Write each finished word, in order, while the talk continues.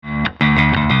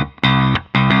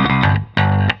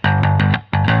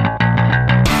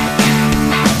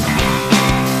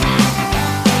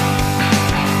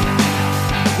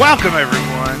Welcome,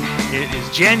 everyone. It is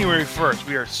January 1st.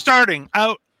 We are starting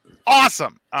out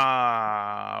awesome. We're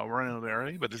running a little bit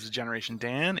early, but this is Generation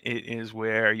Dan. It is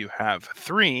where you have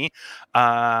three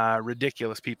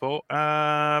ridiculous people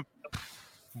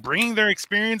bringing their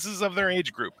experiences of their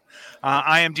age group.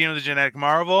 I am Dino the Genetic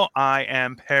Marvel. I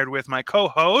am paired with my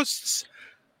co-hosts.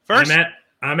 First,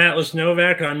 I'm Atlas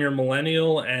Novak. I'm your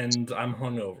millennial, and I'm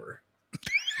hungover.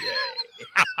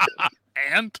 Yay.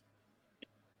 And?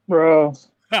 Bro.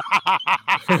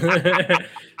 I'm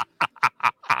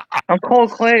Cole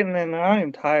Clayton, and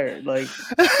I'm tired. Like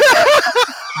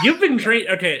you've been great.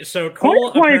 Okay, so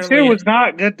Cole 2022 was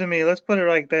not good to me. Let's put it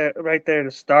right there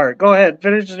to start. Go ahead,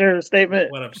 finish your statement.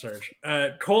 What up, Serge?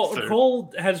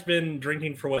 Cole has been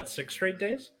drinking for what, 6 straight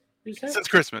days? Since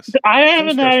Christmas. I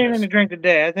haven't had anything to drink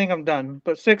today. I think I'm done.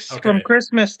 But 6 from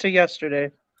Christmas to yesterday.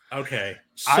 Okay,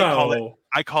 so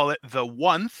I call it the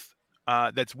oneth.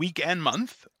 That's week and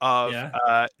month of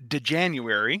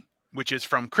January, which is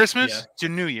from Christmas to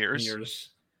New Year's.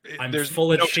 I'm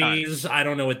full of cheese. I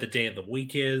don't know what the day of the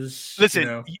week is.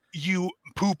 Listen, you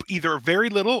poop either very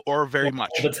little or very much.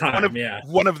 All the time,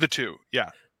 one of the two. Yeah.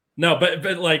 No, but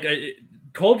like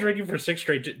cold drinking for 6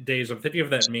 straight days. I'm thinking of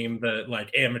that meme, the like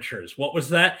amateurs. What was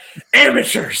that?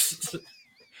 Amateurs.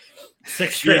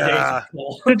 6 straight days.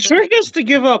 The trick is to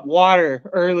give up water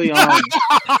early on.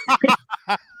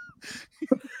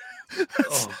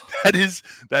 That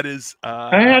is.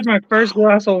 I had my first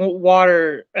glass of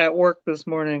water at work this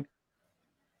morning,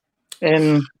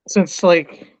 and since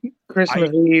like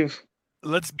Christmas Eve.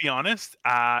 Let's be honest.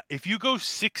 If you go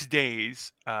 6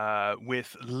 days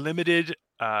with limited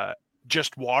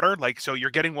just water, like so you're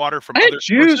getting water from other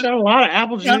juice, sources. a lot of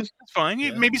apple juice. That's fine.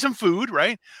 Maybe some food,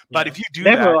 right? But if you do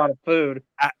never a lot of food.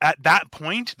 At that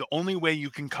point, the only way you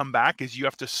can come back is you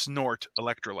have to snort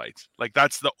electrolytes. Like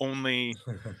that's the only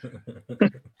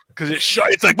because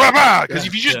it's like because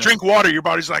if you just drink water, your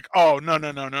body's like, oh no.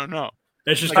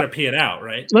 It's just gonna pee it out,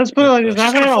 right? Let's put it like this.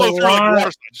 I've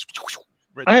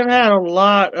had a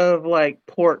lot of like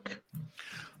pork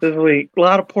this week. A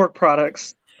lot of pork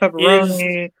products.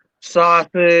 Pepperoni.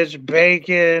 Sausage,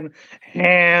 bacon,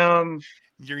 ham.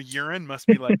 Your urine must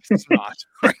be like snot.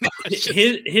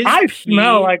 I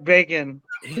smell like bacon.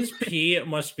 His pee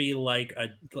must be like a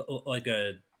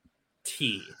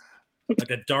tea,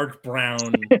 like a dark brown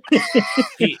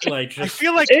tea. Like I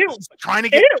feel like trying to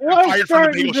get fired from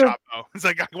the bagel shop. Though it's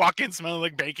like I walk in smelling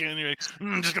like bacon, and you're like,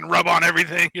 I'm just gonna rub on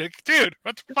everything. You're like, dude,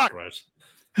 what the fuck?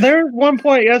 There was one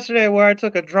point yesterday where I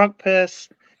took a drunk piss,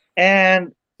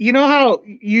 and you know how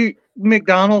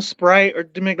McDonald's Sprite or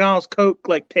McDonald's Coke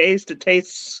like taste? It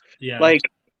tastes like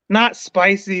not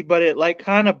spicy, but it like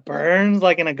kind of burns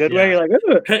like in a good way. You're like,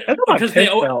 because they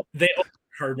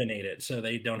carbonate it, so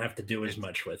they don't have to do as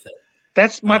much with it.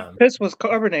 That's my piss was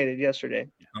carbonated yesterday.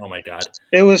 Oh my god!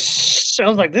 It was. I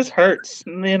was like, this hurts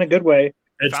in a good way.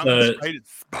 It's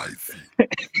spicy.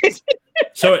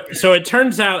 So it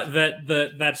turns out that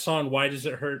that song "Why Does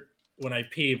It Hurt When I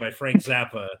Pee" by Frank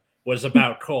Zappa was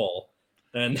about Cole,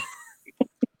 and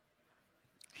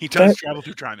he does travel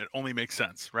through time. It only makes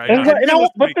sense, right? But the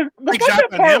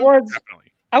fucked part was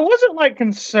definitely. I wasn't like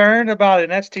concerned about an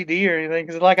STD or anything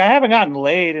because like I haven't gotten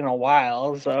laid in a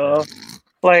while, so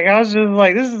like I was just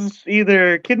like, this is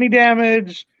either kidney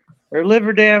damage or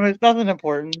liver damage. Nothing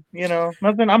important,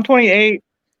 Nothing. I'm 28.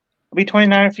 I'll be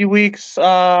 29 in a few weeks.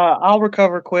 I'll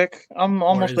recover quick. I'm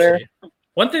almost there.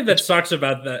 One thing that sucks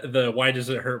about the "Why Does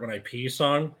It Hurt When I Pee"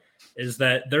 song is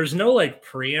that there's no like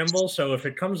preamble. So if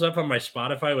it comes up on my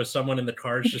Spotify with someone in the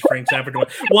car, it's just Frank Zappa going,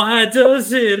 "Why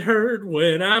does it hurt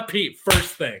when I pee?"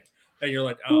 First thing, and you're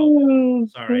like, "Oh,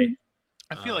 sorry."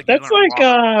 I feel like that's like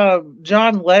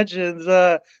John Legend's.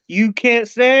 You can't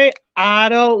say I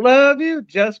don't love you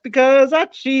just because I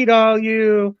cheat on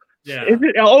you. Yeah,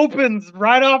 it opens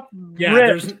right off. Yeah,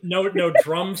 there's no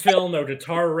drum fill, no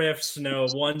guitar riffs, no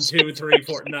 1, 2, 3,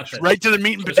 4, nothing. Right to the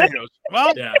meat and potatoes.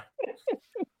 Well, yeah.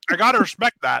 I gotta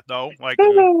respect that though. Like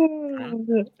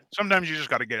sometimes you just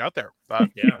gotta get out there. But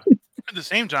at the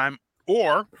same time,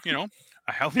 or a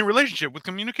healthy relationship with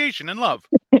communication and love.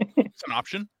 It's an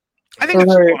option. I think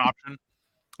it's one option.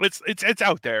 It's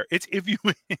out there. It's if you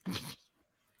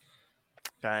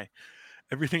okay.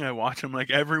 Everything I watch, I'm like,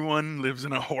 everyone lives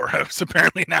in a whorehouse.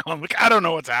 Apparently now, I'm like, I don't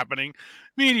know what's happening.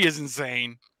 Media is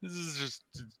insane. This is just,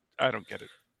 I don't get it.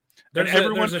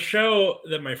 There's a show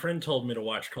that my friend told me to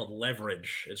watch called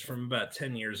Leverage. It's from about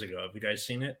 10 years ago. Have you guys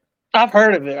seen it? I've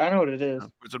heard of it. I know what it is.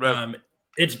 What's it about?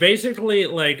 It's basically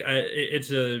like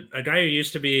it's a guy who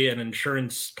used to be an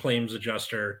insurance claims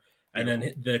adjuster, and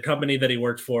then the company that he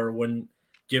worked for wouldn't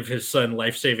give his son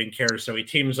life-saving care, so he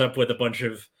teams up with a bunch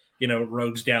of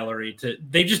Rogues Gallery.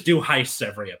 They just do heists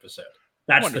every episode.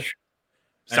 That's the show.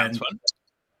 Sounds fun.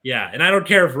 Yeah, and I don't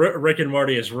care if Rick and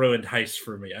Morty has ruined heists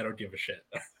for me. I don't give a shit.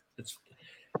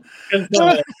 I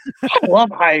love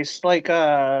heists, like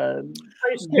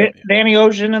Danny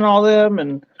Ocean and all them.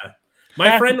 And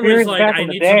my friend was like, I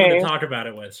need someone to talk about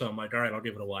it with. So I'm like, all right, I'll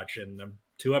give it a watch. And I'm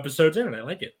 2 episodes in and I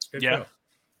like it. It's a good show.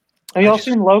 Have y'all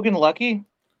seen Logan Lucky?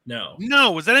 No.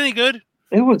 Was that any good?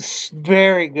 It was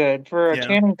very good. For a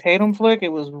Channing Tatum flick, it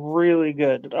was really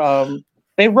good.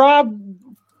 They robbed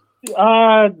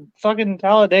fucking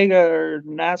Talladega or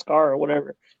NASCAR or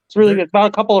whatever. It's really good. About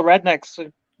a couple of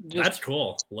rednecks. That's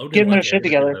cool. Getting their shit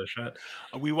together.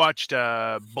 We watched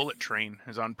Bullet Train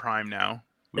is on Prime now.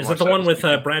 Is it the one with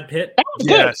Brad Pitt? That was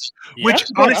good. Yeah. Which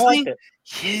honestly,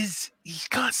 he's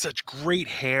got such great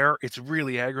hair. It's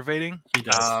really aggravating. He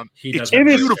does. It's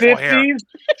beautiful hair.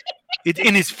 It's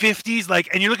in his 50s,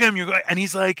 and you look at him, and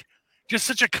he's like just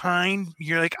such a kind.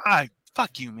 You're like,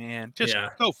 fuck you, man. Just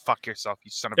go fuck yourself, you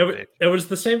son of a bitch. It was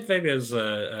the same thing as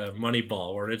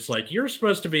Moneyball, where it's like you're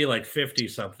supposed to be like 50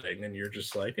 something, and you're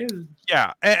just like, and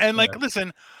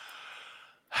listen,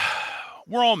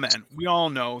 we're all men. We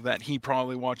all know that he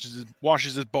probably washes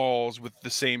his balls with the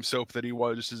same soap that he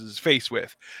washes his face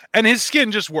with, and his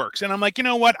skin just works. And I'm like, you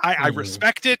know what? I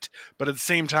respect it, but at the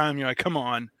same time, you're like, come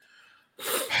on,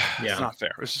 it's not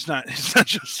fair. It's just not. It's not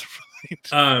just.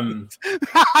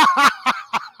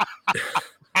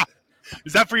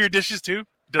 Is that for your dishes too?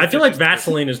 I feel like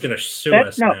Vaseline is going to sue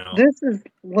us now. This is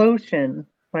lotion,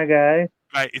 my guy.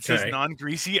 Right, it says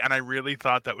non-greasy, and I really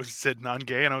thought that said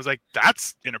non-gay, and I was like,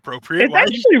 "That's inappropriate." It's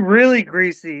actually really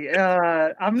greasy.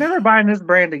 I'm never buying this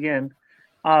brand again.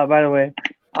 By the way,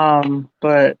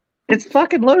 but it's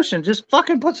fucking lotion. Just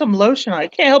fucking put some lotion on.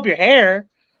 It can't help your hair.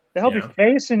 It help your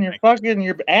face and your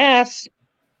ass.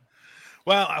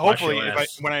 Well, hopefully,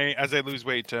 as I lose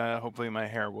weight, hopefully my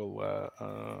hair will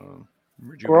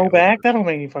grow back. That don't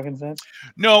make any fucking sense.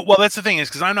 No, well, that's the thing is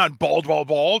because I'm not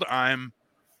bald. I'm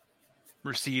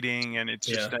receding, and it's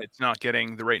just it's not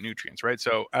getting the right nutrients, right?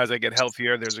 So as I get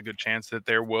healthier, there's a good chance that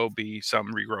there will be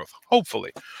some regrowth,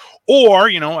 hopefully. Or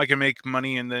I can make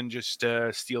money and then just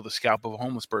steal the scalp of a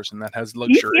homeless person that has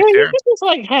luxury hair. You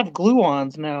can just have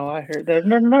glue-ons now. I heard that.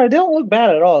 No, they don't look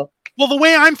bad at all. Well, the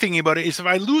way I'm thinking about it is if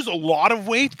I lose a lot of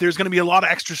weight, there's going to be a lot of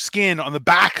extra skin on the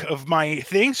back of my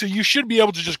thing. So you should be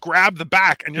able to just grab the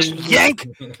back and just yank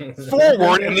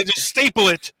forward and then just staple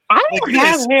it. I don't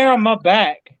have hair on my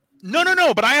back. No,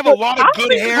 but I have a lot of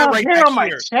good hair right hair on my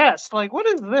chest. Like, what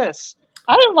is this?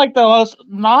 I am like the most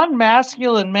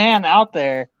non-masculine man out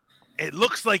there. It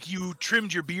looks like you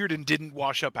trimmed your beard and didn't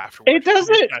wash up afterwards. It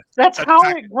doesn't. That's how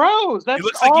it grows. That's it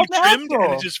looks all like you natural. trimmed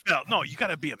and it just fell. No, you got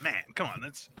to be a man. Come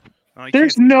on,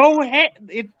 there's no head.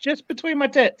 It's just between my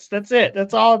tits. That's it.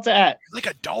 That's all it's at. You're like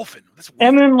a dolphin.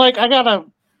 And then I got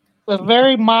a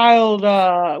very mild.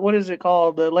 What is it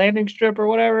called? The landing strip or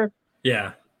whatever.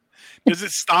 Yeah. Does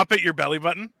it stop at your belly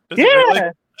button? Does it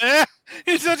really?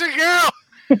 He's such a girl.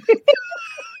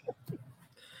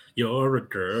 You're a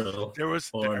girl. I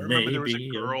remember there was a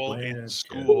girl in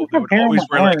school who would always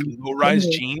wear low-rise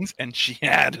jeans, and she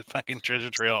had a fucking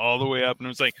treasure trail all the way up, and it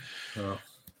was like,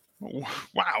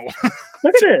 wow.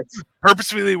 Look at this.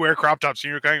 Purposefully wear crop tops,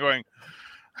 and you're kind of going,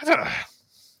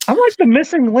 I'm like the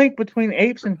missing link between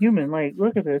apes and human. Like,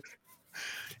 look at this.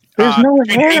 There's no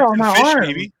hair on my arm.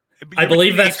 Maybe. I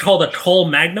believe that's called a Cole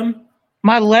Magnum.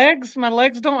 My legs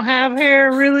don't have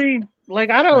hair really.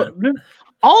 Like I don't.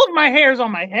 All of my hair is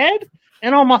on my head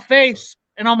and on my face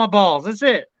and on my balls. That's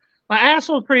it. My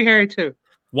asshole's pretty hairy too.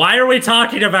 Why are we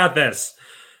talking about this?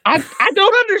 I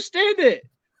don't understand it.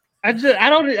 I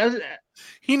don't.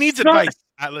 He needs advice,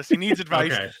 Atlas. He needs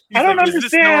advice. Okay. I don't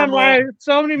understand why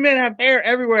so many men have hair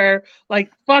everywhere,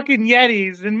 like fucking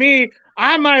yetis, and me.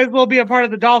 I might as well be a part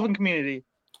of the dolphin community.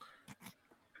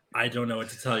 I don't know what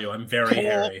to tell you. I'm very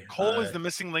hairy. Cole is the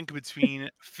missing link between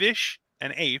fish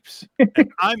and apes,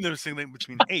 and I'm the missing link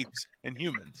between apes and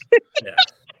humans. Yeah.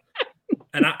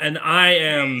 And I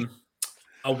am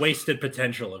a wasted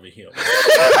potential of a human.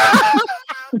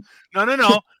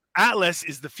 No. Atlas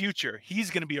is the future.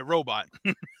 He's going to be a robot.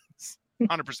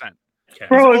 100%. Okay.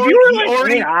 Bro, if you were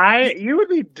like AI, you would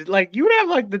be like, you would have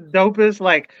like the dopest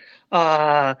like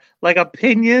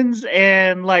opinions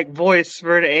and like voice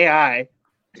for an AI.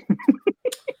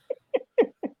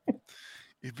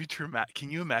 It'd be traumatic. Can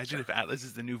you imagine if Atlas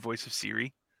is the new voice of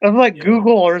Siri? Of like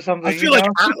Google or something. I feel like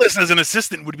Atlas as an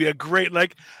assistant would be a great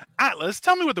Atlas,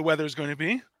 tell me what the weather is going to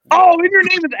be. Oh, and your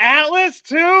name is Atlas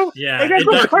too? Yeah. Like, that's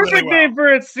the perfect name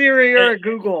for a Siri or a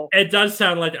Google. It does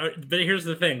sound like, but here's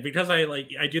the thing, because I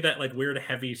do that like weird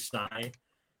heavy sigh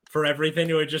for everything.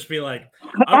 It would just be like,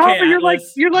 okay, you're like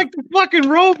the fucking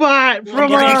robot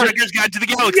from Hitchhiker's Guide to the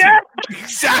Galaxy. Yeah,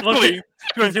 exactly.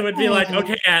 Because it would be like,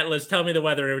 okay, Atlas, tell me the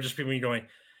weather. It would just be me going,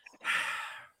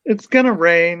 it's gonna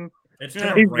rain. It's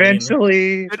gonna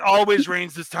eventually. Rain. It always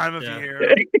rains this time of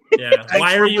year. Yeah.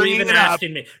 Why are you even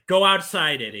asking me? Go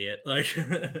outside, idiot. Like,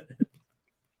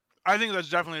 I think that's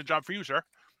definitely a job for you, sir.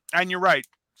 And you're right,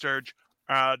 Serge.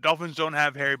 Dolphins don't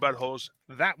have hairy buttholes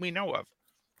that we know of.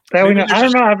 That we know. I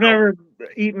don't know. I've never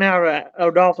eaten out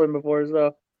a dolphin before,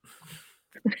 so.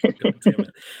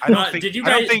 I don't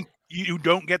think you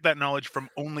don't get that knowledge from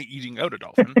only eating out a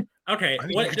dolphin. Okay.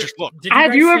 You just look.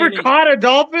 Have you ever caught a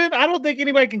dolphin? I don't think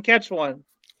anybody can catch one.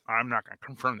 I'm not going to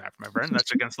confirm that, my friend.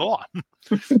 That's against the law.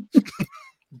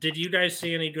 Did you guys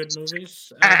see any good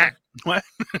movies what?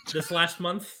 this last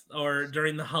month or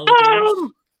during the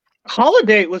holidays?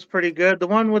 Holiday was pretty good. The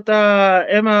one with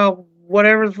Emma,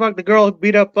 whatever the fuck, the girl who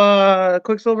beat up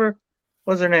Quicksilver.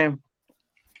 What's her name?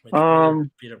 Beat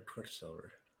up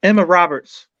Quicksilver. Emma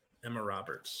Roberts.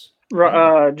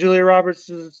 Julia Roberts'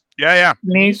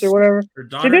 niece or whatever. Her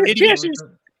daughter.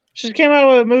 She came out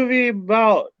with a movie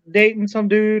about dating some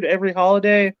dude every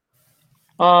holiday,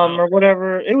 or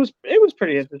whatever. It was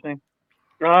pretty interesting.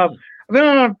 I've been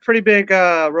on a pretty big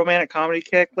romantic comedy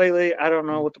kick lately. I don't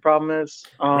know what the problem is.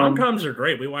 Rom-coms are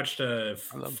great. We watched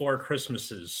 4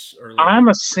 Christmases earlier. I'm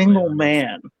a single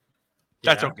man.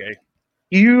 That's okay.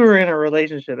 You were in a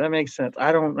relationship. That makes sense.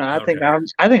 I don't know. I think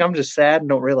I'm just sad and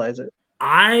don't realize it.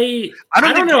 I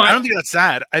don't know. I don't think that's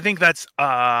sad. I think that's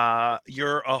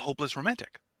you're a hopeless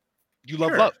romantic. You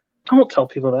love love. Don't tell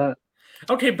people that.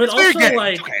 Okay, but it's also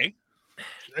like okay.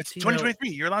 It's 2023.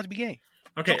 You're allowed to be gay.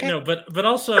 Okay, no, but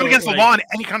also against the law in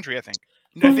any country, I think.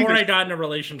 Before I got in a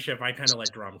relationship, I kind of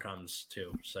liked rom-coms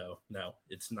too. So no,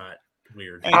 it's not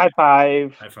weird. High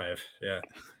five. Yeah.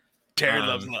 Terry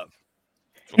loves love.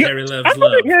 Terry loves love. I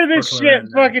want to hear this shit,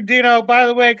 fucking Dino. By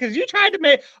the way, because you tried to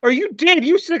make, or you did,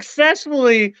 you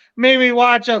successfully made me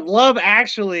watch a Love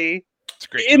Actually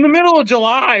in the middle of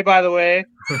July. By the way,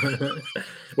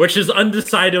 which is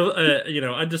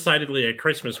undecidedly a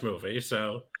Christmas movie.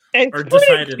 So. It's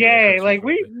pretty gay. Like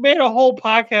we made a whole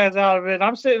podcast out of it.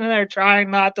 I'm sitting there trying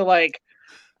not to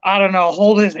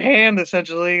hold his hand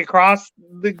essentially across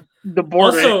the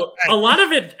border. Also, a lot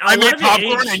of it. I made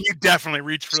popcorn, and you definitely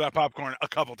reached for that popcorn a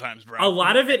couple times, bro. A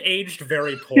lot of it aged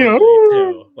very poorly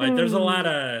too. Like there's a lot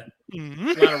of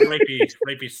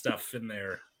rapey stuff in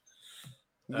there.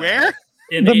 Where?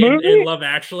 In Love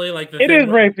Actually, like it is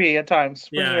rapey at times.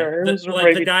 Sure.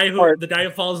 The guy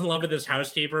who falls in love with his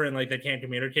housekeeper and like they can't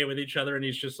communicate with each other, and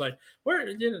he's just like,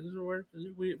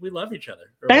 we love each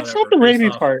other. That's not the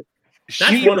rapey part.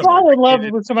 You fall in love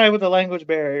with somebody with a language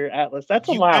barrier, Atlas. That's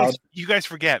allowed. You guys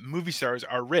forget movie stars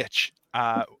are rich.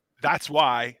 That's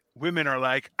why women are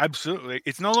like, absolutely.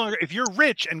 It's no longer if you're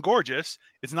rich and gorgeous,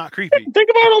 it's not creepy. Think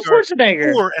about Arnold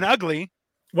Schwarzenegger. Poor and ugly.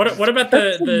 What about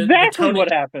what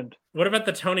happened? What about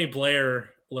the Tony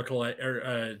Blair lookalike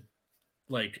or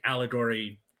like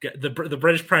allegory? The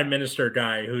British Prime Minister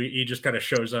guy who he just kind of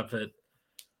shows up at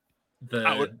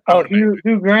the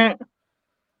Hugh Grant.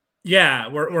 Yeah,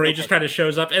 where he just kind of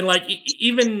shows up and like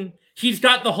even he's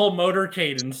got the whole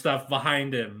motorcade and stuff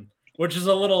behind him, which is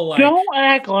a little like. Don't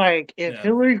act like if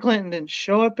Hillary Clinton didn't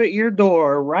show up at your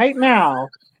door right now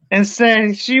and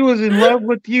say she was in love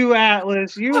with you,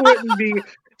 Atlas, you wouldn't be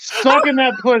sucking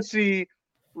that pussy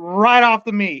right off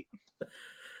the meat.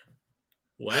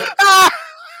 What?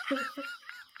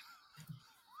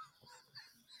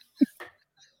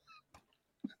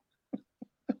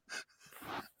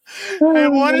 I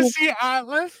want to see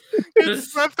Atlas get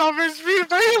swept off his feet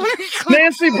by Hillary Clinton.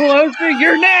 Nancy Pelosi,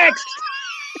 you're next.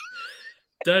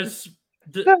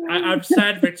 I'm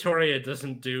sad Victoria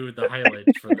doesn't do the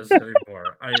highlights for this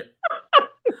anymore.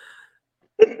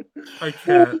 I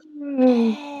can't.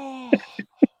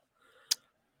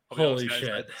 Holy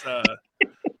shit.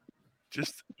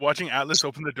 Just watching Atlas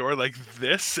open the door like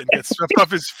this and get swept off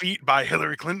his feet by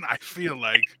Hillary Clinton, I feel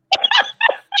like.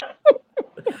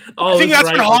 I think that's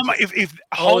Hallmark. If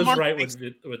Hallmark would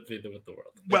be with the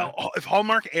world. Well, if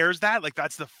Hallmark airs that, like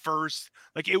that's the first,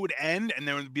 like it would end, and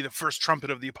there would be the first trumpet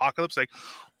of the apocalypse, like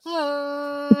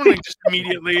just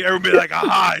immediately, everybody like,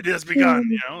 aha, it has begun.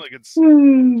 You know, like it's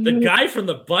the guy from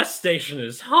the bus station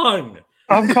is hung.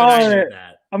 I'm calling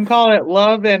it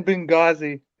Love and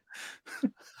Benghazi.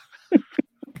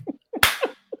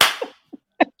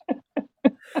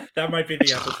 That might be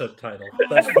the episode title.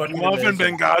 That's fucking Love amazing. and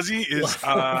Benghazi is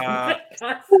the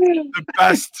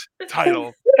best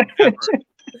title ever.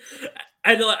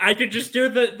 And I could just do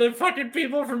the fucking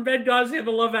people from Benghazi and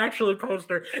the Love Actually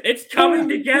poster. It's coming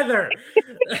together.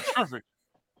 Perfect.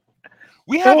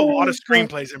 We have a lot of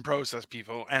screenplays in process,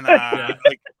 people, and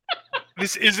like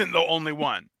this isn't the only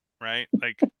one, right?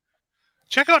 Like,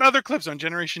 check out other clips on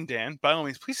Generation Dan. By all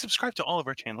means, please subscribe to all of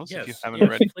our channels if you haven't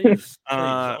already. Please.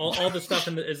 All the stuff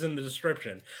is in the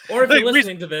description, or if you're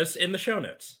listening to this, in the show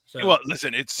notes. So. Well,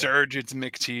 listen, it's Serge, it's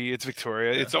Mick T, it's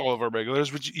Victoria, it's all of our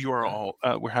regulars. Which you are all.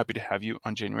 We're happy to have you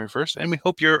on January 1st, and we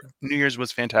hope your New Year's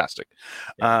was fantastic.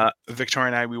 Victoria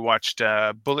and I, we watched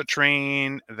Bullet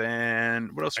Train.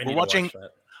 Then what else? We're watching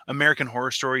American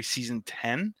Horror Story season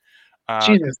 10.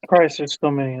 Jesus Christ, there's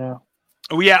so many now.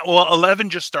 Oh yeah, well, 11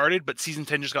 just started, but season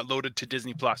 10 just got loaded to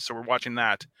Disney Plus, so we're watching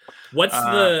that. What's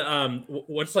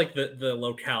what's like the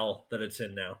locale that it's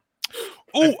in now?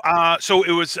 So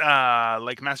it was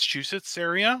like Massachusetts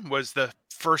area was the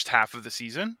first half of the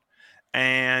season,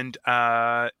 and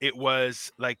it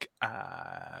was like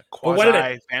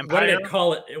quasi vampire. What did it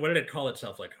call it? What did it call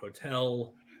itself? Like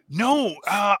hotel? No,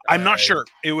 I'm not sure.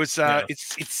 It was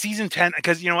it's season 10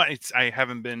 because you know what? I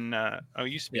haven't been I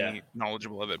used to be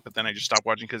knowledgeable of it, but then I just stopped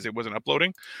watching because it wasn't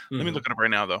uploading. Let me look it up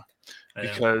right now though,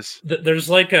 because there's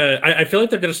like I feel like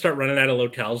they're gonna start running out of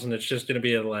locales, and it's just gonna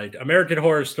be like American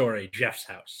Horror Story, Jeff's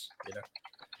house. You know,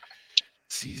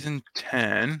 season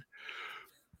 10.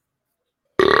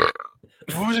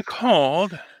 What was it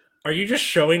called? Are you just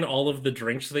showing all of the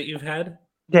drinks that you've had?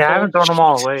 Yeah, I haven't thrown them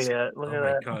all away yet. Look at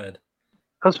that. God.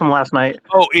 That was from last night.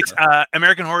 Oh, it's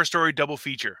American Horror Story double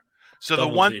feature. So the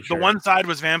one side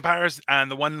was vampires,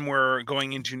 and the one we're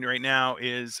going into right now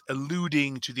is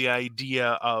alluding to the idea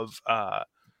of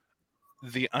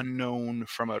the unknown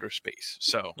from outer space.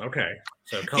 So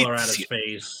so Colorado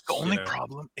space. The only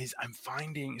problem is I'm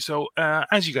finding. So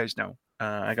as you guys know,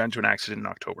 I got into an accident in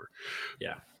October.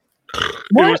 Yeah.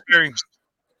 What? It was very.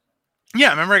 Yeah,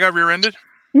 remember I got rear-ended?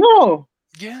 No.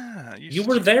 Yeah, you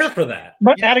were there for that.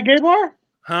 But at a gay bar?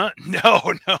 Huh?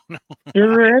 No.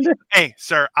 You're rear-ended? Hey,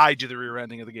 sir, I do the rear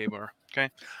ending of the gay bar. Okay.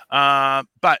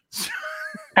 But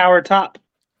power top.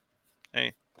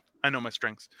 Hey, I know my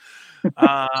strengths.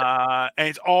 And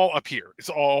it's all up here. It's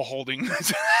all holding.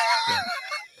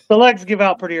 The legs give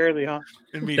out pretty early, huh?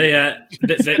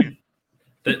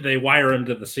 They wire them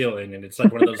to the ceiling, and it's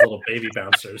like one of those little baby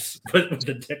bouncers, but with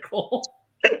the dick hole.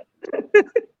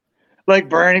 Like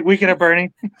Bernie, Weekend of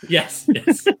Bernie. Yes,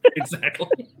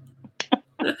 exactly.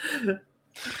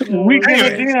 Weekend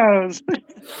of Dino's.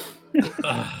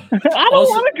 I don't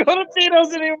want to go to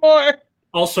Dino's anymore.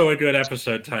 Also a good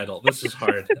episode title. This is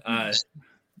hard.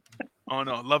 Oh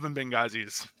no, Love in Benghazi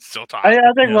is still top. I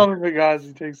think Love in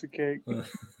Benghazi takes the cake.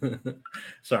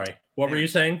 Sorry, what were you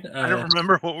saying? I don't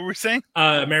remember. What were we saying?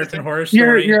 American Horror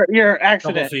Story. Your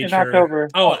accident in October.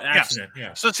 Oh, accident.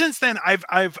 Yeah. So since then,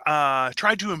 I've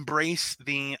tried to embrace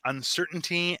the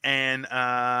uncertainty and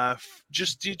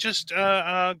just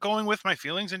going with my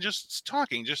feelings and just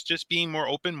talking, just being more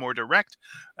open, more direct,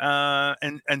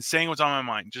 and saying what's on my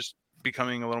mind. Just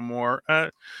becoming a little more.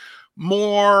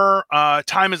 More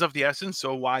time is of the essence,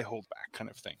 so why hold back, kind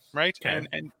of thing, right? Okay.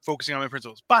 And focusing on my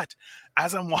principles. But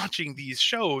as I'm watching these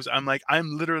shows,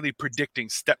 I'm literally predicting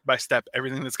step by step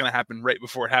everything that's going to happen right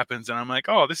before it happens, and I'm like,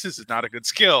 oh, this is not a good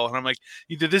skill, and I'm like,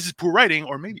 either this is poor writing,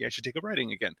 or maybe I should take up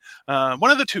writing again. One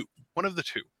of the two.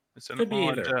 It's an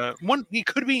one. It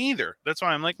could be either. That's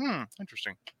why I'm like,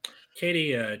 interesting.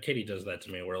 Katie does that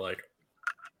to me. Where like,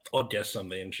 I'll guess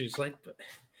something, and she's like,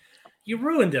 you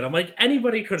ruined it. I'm like,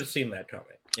 anybody could have seen that coming.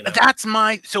 You know?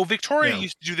 So Victoria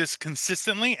used to do this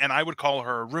consistently, and I would call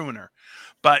her a ruiner.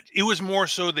 But it was more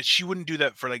so that she wouldn't do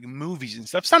that for like movies and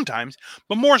stuff sometimes,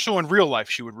 but more so in real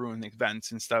life, she would ruin the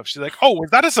events and stuff. She's like, oh,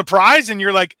 was that a surprise? And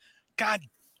you're like, God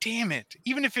damn it.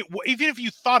 Even if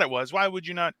you thought it was, why would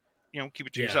you not, keep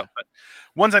it to yourself? But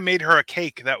once I made her a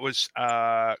cake that was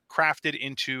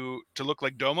crafted to look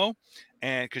like Domo,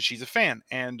 and because she's a fan,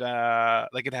 and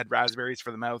like it had raspberries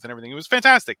for the mouth and everything. It was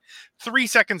fantastic. 3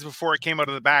 seconds before it came out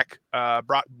of the back,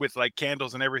 brought with like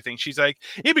candles and everything, she's like,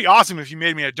 it'd be awesome if you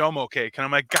made me a Domo cake. And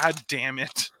I'm like, God damn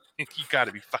it. You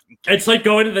gotta be fucking kidding. It's like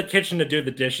going to the kitchen to do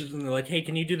the dishes, and they're like, hey,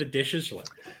 can you do the dishes? You're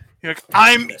like,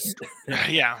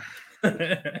 yeah.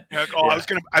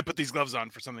 I put these gloves on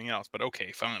for something else, but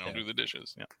okay, fine, I'll do the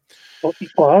dishes. Yeah.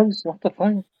 Gloves? What the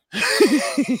fuck?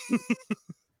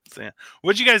 So, yeah.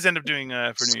 What'd you guys end up doing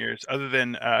for New Year's, other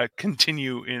than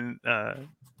continue in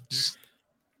just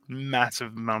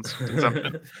massive amounts of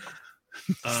consumption?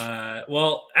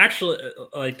 Well, actually,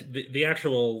 like the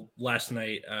actual last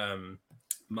night,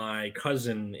 my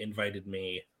cousin invited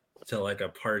me to like a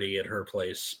party at her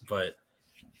place, but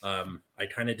I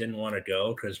kind of didn't want to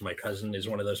go because my cousin is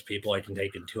one of those people I can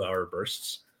take in 2-hour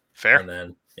bursts. Fair. And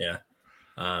then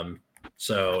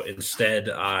so instead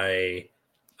I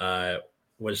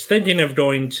was thinking of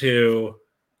going to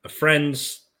a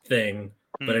friend's thing,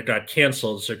 but it got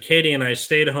canceled. So Katie and I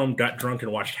stayed home, got drunk,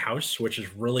 and watched House, which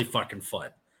is really fucking fun.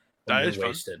 That is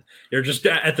wasted. Fun. You're just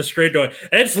at the street going,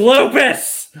 "It's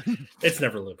lupus." It's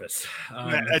never lupus.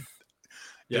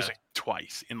 There's like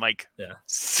twice in like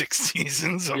 6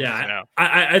 seasons. Yeah,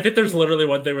 I think there's literally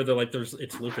one day where they're like,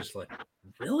 "It's lupus." Like,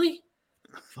 really?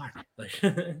 Fuck. Like,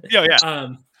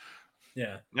 yeah.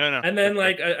 Yeah. No. And then,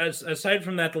 like, aside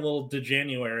from that, the little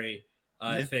January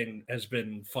thing has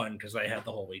been fun because I had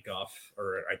the whole week off,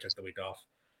 or I took the week off.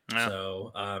 Yeah.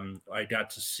 So I got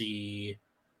to see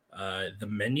The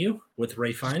Menu with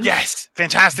Ray Fiennes. Yes,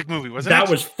 fantastic movie, wasn't it? That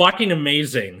was fucking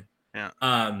amazing. Yeah.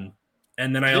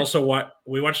 And then I also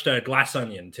watched Glass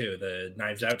Onion too, the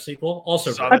Knives Out sequel.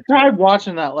 Also, I tried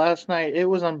watching that last night. It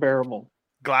was unbearable.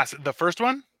 The first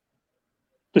one,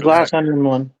 the Glass Onion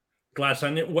one. Glass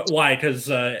Onion. Why? Because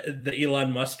the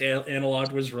Elon Musk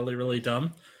analog was really, really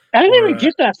dumb. I didn't even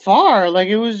get that far. Like,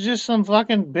 it was just some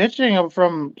fucking bitching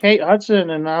from Kate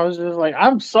Hudson, and I was just like,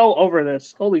 I'm so over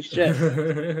this. Holy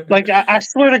shit. Like, I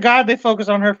swear to God, they focus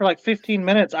on her for like 15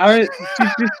 minutes. She's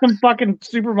just some fucking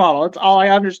supermodel. That's all I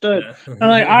understood. Yeah. I'm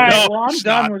like, all right, I'm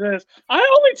done with this. I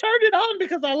only turned it on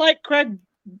because I like Craig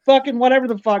fucking whatever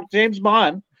the fuck, James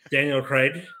Bond. Daniel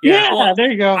Craig. Yeah, well, there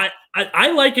you go.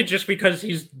 I like it just because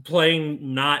he's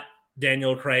playing not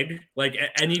Daniel Craig. Like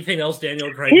anything else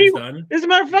Daniel Craig has done. As a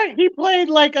matter of fact, he played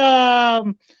like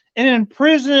an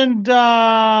imprisoned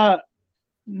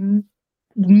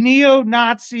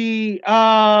neo-Nazi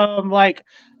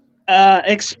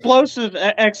explosive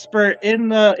expert in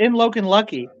Lock and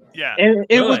Lucky. Yeah, and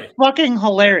it was fucking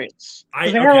hilarious.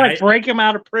 They had to break him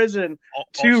out of prison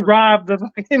to rob the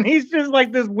fucking. He's just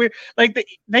like this weird. Like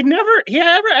he never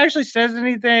actually says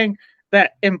anything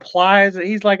that implies that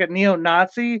he's like a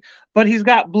neo-Nazi, but he's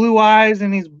got blue eyes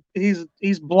and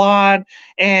he's blonde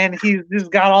and he's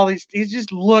just got all these. He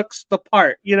just looks the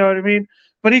part. You know what I mean?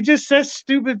 But he just says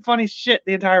stupid, funny shit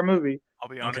the entire movie. I'll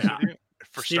be honest with you.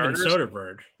 For Steven starters,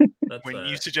 Soderbergh. When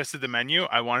you suggested The Menu,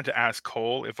 I wanted to ask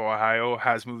Cole if Ohio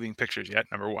has moving pictures yet.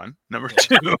 Number one. Number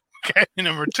two. Okay.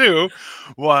 Number two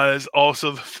was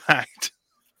also the fact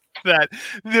that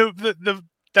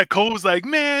that Cole was like,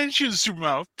 man, she was a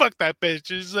supermodel. Fuck that bitch.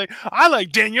 She's like, I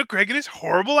like Daniel Craig and his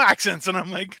horrible accents, and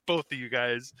I'm like, both of you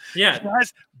guys. Yeah,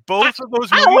 guys, both of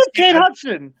those movies. I love Kate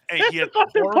Hudson. That's the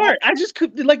fucking part. I just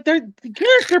could like the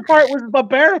character part was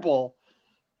unbearable.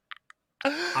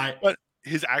 But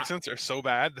his accents are so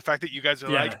bad. The fact that you guys are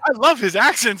like, I love his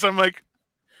accents. I'm like,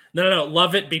 no,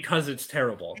 love it because it's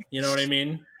terrible. You know what I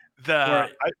mean? I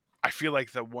feel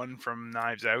like the one from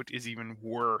Knives Out is even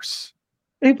worse.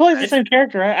 He plays the same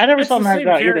character, right? I never saw Knives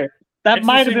Out either. That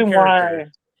might have been why.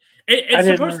 It's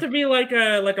supposed to be like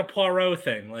a Poirot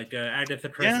thing, like Agatha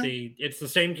Christie. Yeah. It's the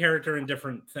same character in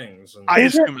different things. And I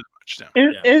assume as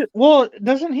much. Well,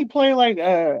 doesn't he play like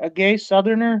a gay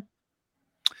Southerner?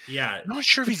 Yeah, I'm not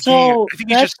sure if he's gay. I think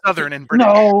he's just Southern and British.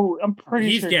 No, I'm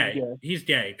pretty sure he's gay. He's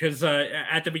gay because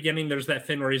at the beginning there's that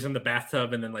thing where he's in the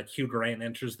bathtub and then like Hugh Grant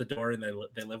enters the door and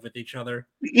they live with each other.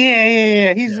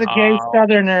 Yeah. He's a gay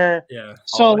Southerner. Yeah.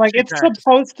 So like it's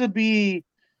supposed to be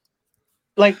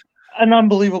like an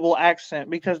unbelievable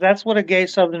accent because that's what a gay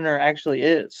Southerner actually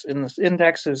is in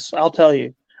Texas. I'll tell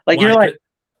you. Like you're like.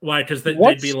 Why? Because they'd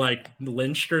be like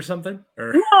lynched or something?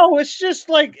 Or no, it's just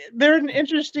like they're an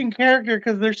interesting character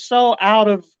because they're so out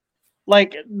of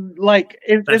they're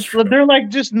like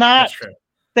just not.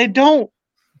 They don't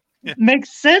make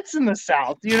sense in the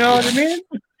South. You know what I mean?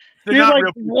 You're like,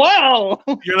 wow.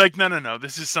 You're like, no.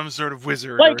 This is some sort of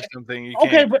wizard or something.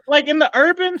 But like in the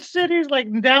urban cities, like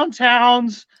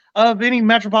downtowns of any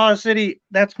metropolitan city,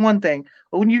 that's one thing.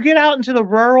 But when you get out into the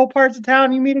rural parts of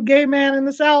town, you meet a gay man in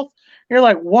the South. You're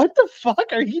like, what the fuck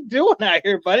are you doing out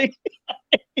here, buddy?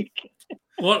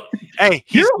 Well, hey,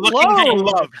 he's looking for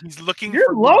love. He's looking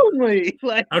for lonely.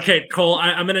 Like, okay, Cole,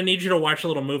 I'm going to need you to watch a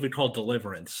little movie called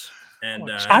Deliverance. And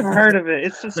I've heard of it.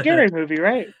 It's a scary movie,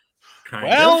 right?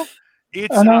 Kind of.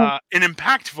 It's an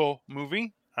impactful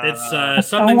movie. It's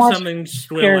something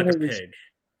squeal like a pig.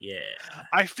 Yeah.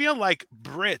 I feel like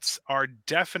Brits are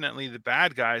definitely the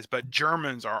bad guys, but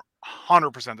Germans are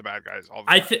 100% the bad guys all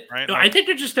the time, right? No, I think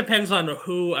it just depends on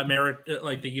who America,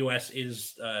 like the U.S.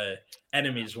 is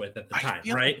enemies with at the time,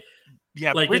 right?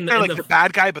 Yeah, like they're like the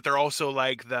bad guy, but they're also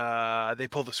like they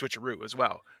pull the switcheroo as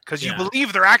well because you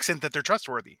believe their accent that they're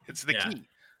trustworthy. It's the key.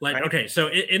 Like right? Okay, so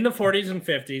in the 40s and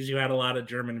 50s, you had a lot of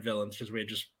German villains because we had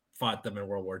just fought them in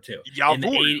World War II.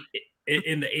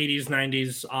 In the 80s,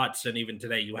 90s, aughts, and even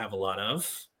today, you have a lot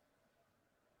of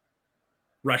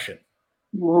Russian.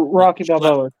 Rocky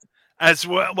Balboa. as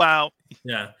well. Well,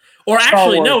 yeah. Or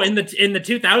actually, no. In the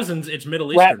 2000s, it's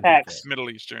Middle Eastern people. Middle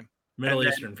Eastern.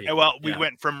 Eastern people. Well, we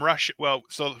went from Russia. Well,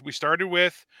 so we started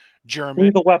with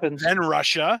German, weapons, then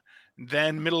Russia,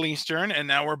 then Middle Eastern, and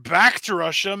now we're back to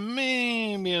Russia.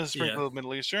 Maybe a sprinkle of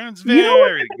Middle Eastern. It's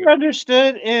very good.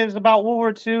 Understood is about World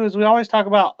War II is we always talk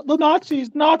about the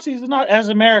Nazis, not as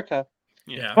America.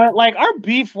 Yeah. But like our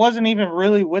beef wasn't even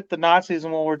really with the Nazis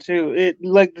in World War II. It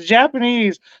like the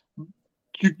Japanese,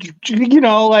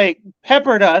 like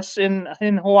peppered us in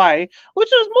Hawaii, which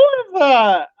was more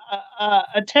of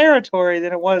a territory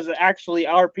than it was actually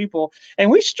our people,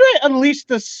 and we straight unleashed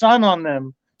the sun on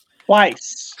them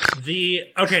twice.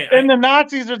 And the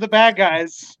Nazis are the bad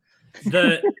guys. We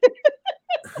don't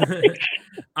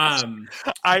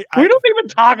even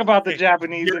talk about the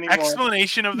Japanese anymore.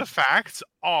 Explanation of the facts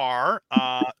are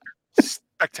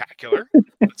spectacular.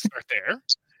 Let's start there.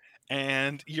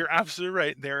 And you're absolutely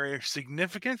right. There are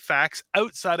significant facts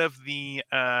outside of the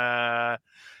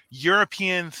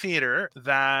European theater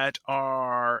that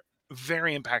are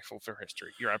very impactful for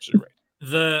history. You're absolutely right.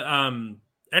 The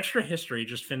Extra History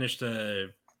just finished a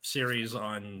series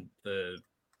on the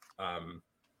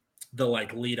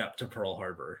like lead up to Pearl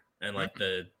Harbor and like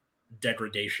the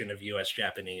degradation of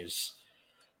U.S.-Japanese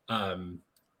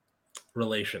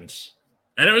relations.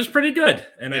 And it was pretty good.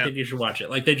 And I think you should watch it.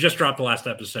 Like they just dropped the last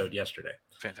episode yesterday.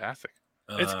 Fantastic.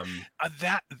 This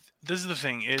is the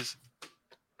thing is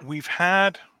we've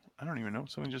had, I don't even know,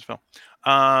 something just fell.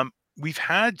 We've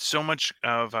had so much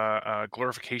of a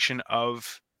glorification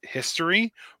of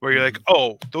history where you're like,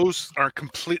 oh, those are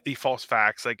completely false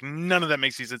facts. Like none of that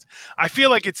makes any sense. I feel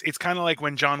like it's kind of like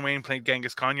when John Wayne played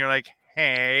Genghis Khan. You're like,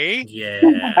 hey,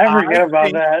 I forget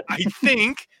about that. I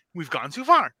think we've gone too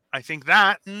far. I think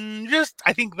that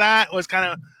was kind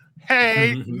of,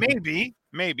 hey, maybe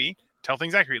tell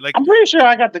things accurately. Like I'm pretty sure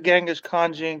I got the Genghis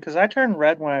Khan gene because I turn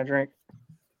red when I drink.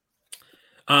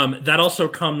 That also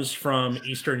comes from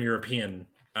Eastern European.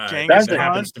 That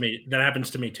happens to me. That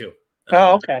happens to me too.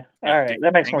 Oh, okay. All right.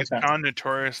 That makes more sense. Khan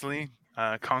notoriously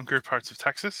conquered parts of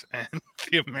Texas and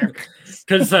the Americas.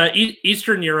 Because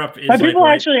Eastern Europe is people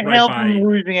actually hail from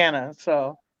Louisiana,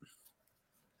 so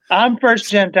I'm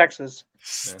first-gen Texas.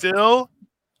 Still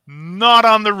not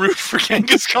on the route for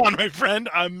Genghis Khan, my friend.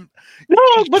 But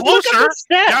closer, look at the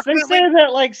stats. Definitely. They say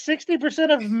that like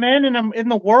 60% of men in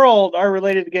the world are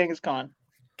related to Genghis Khan.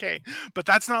 Okay, but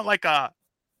that's not like a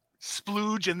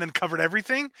splooge and then covered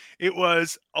everything. It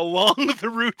was along the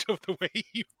route of the way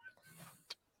you.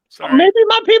 Sorry. Maybe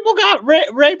my people got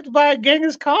raped by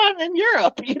Genghis Khan in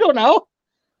Europe. You don't know.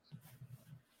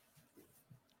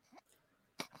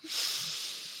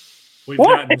 We've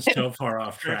gotten so far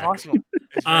off track.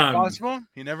 It's very possible.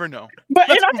 You never know. But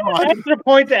I have an extra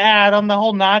point to add on the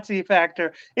whole Nazi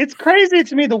factor. It's crazy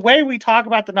to me the way we talk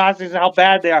about the Nazis and how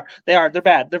bad they are. They're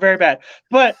bad. They're very bad.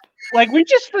 But like we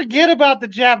just forget about the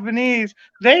Japanese.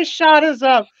 They shot us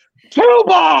up 2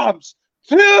 bombs.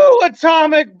 2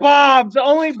 atomic bombs. The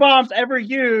only bombs ever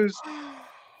used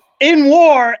in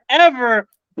war ever.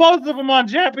 Both of them on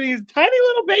Japanese tiny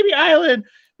little baby island.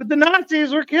 But the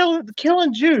Nazis were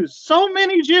killing Jews. So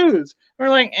many Jews. We're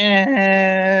like,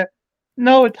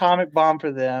 no atomic bomb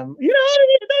for them. You know what I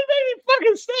mean? They make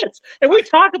fucking sense. And we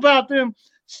talk about them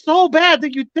so bad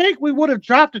that you'd think we would have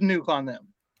dropped a nuke on them.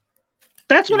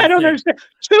 That's what I don't understand.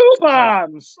 2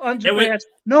 bombs on Japan.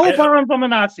 No bombs on the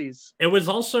Nazis. It was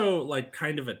also like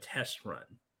kind of a test run.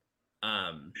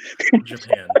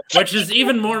 Japan, which is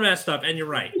even more messed up. And you're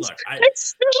right. Look, they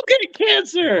still get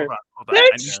cancer. Hold on. They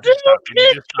still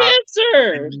get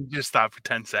cancer. Just stop for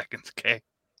 10 seconds, okay?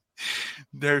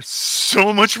 There's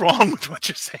so much wrong with what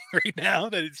you're saying right now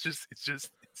that it's just.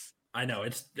 I know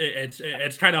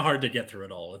it's kind of hard to get through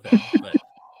it all with it. But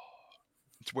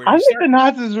it's weird. I think the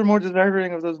Nazis are more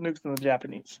deserving of those nukes than the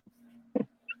Japanese.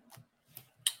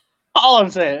 All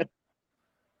I'm saying.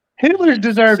 Hitler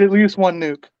deserved at least 1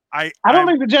 nuke. I don't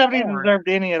think the Japanese deserved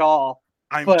any at all.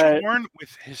 I'm torn with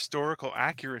historical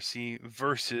accuracy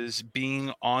versus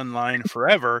being online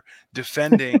forever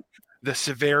defending the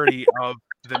severity of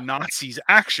the Nazis'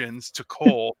 actions to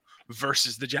coal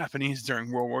versus the Japanese during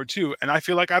World War II. And I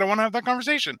feel like I don't want to have that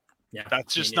conversation. Yeah,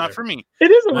 that's just not for me. It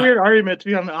is a weird argument to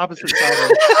be on the opposite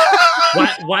side of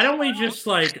why don't we just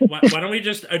why don't we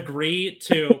just agree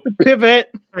to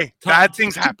pivot? Hey, bad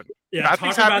things happen. Yeah,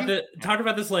 talk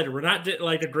about this later. We're not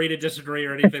agree to disagree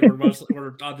or anything.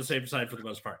 We're on the same side for the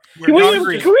most part. Can we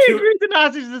agree the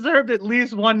Nazis deserved at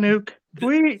least 1 nuke? Can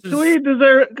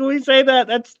we say that?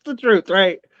 That's the truth,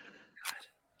 right?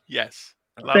 Yes.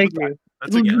 Thank you.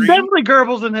 That's definitely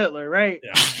Goebbels and Hitler, right?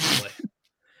 Yeah,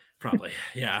 probably.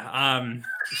 Yeah.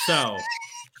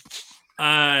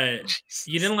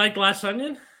 You didn't like Glass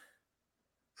Onion?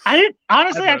 I didn't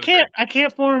honestly. I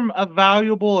can't form a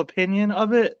valuable opinion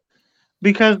of it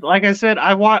because, like I said,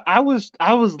 I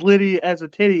was litty as a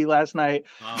titty last night,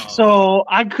 so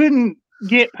I couldn't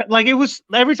get like it was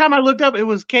every time I looked up, it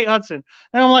was Kate Hudson,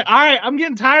 and I'm like, all right, I'm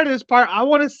getting tired of this part. I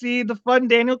want to see the fun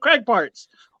Daniel Craig parts.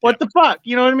 What the fuck,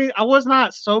 you know what I mean? I was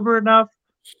not sober enough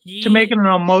to make an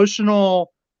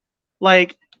emotional,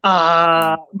 like,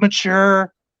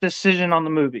 mature decision on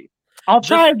the movie. I'll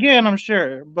try again, I'm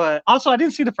sure, but also I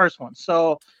didn't see the first one,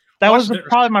 so that was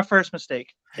probably my first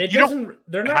mistake. It doesn't.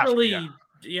 They're not really.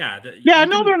 Yeah. I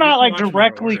know they're not like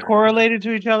directly correlated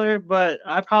to each other, but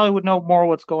I probably would know more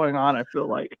what's going on. I feel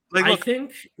like I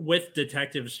think with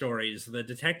detective stories, the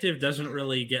detective doesn't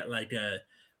really get like a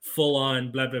full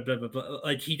on blah blah blah blah blah.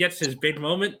 Like he gets his big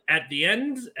moment at the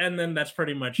end, and then that's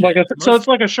pretty much like it. So it's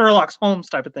like a Sherlock Holmes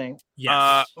type of thing.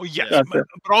 Yes. Yes, but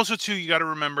also too, you got to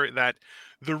remember that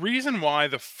the reason why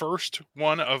the first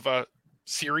one of a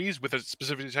series with a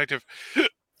specific detective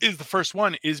is the first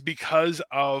one is because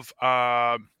of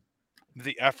the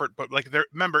effort. But like,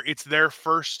 remember, it's their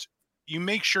first. You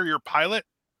make sure your pilot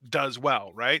does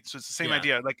well, right? So it's the same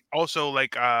idea. Like also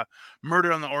like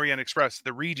Murder on the Orient Express,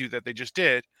 the redo that they just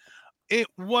did. It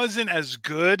wasn't as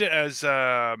good as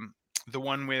the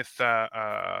one with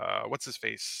what's his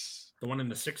face? The one in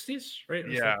the 60s, right?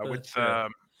 With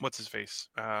what's his face?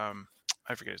 I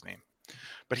forget his name.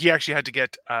 But he actually had to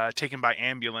get taken by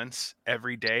ambulance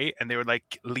every day, and they would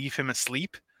like leave him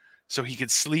asleep so he could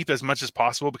sleep as much as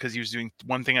possible because he was doing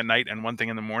one thing at night and one thing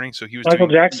in the morning. So he was Michael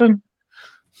Jackson.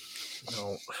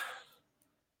 No,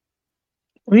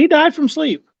 he died from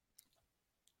sleep.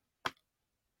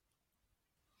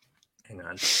 Hang on.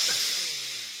 I'm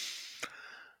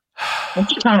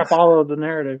just trying to follow the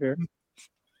narrative here,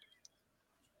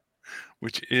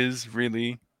 which is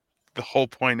really the whole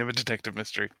point of a detective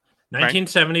mystery.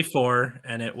 1974,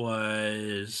 and it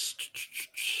was.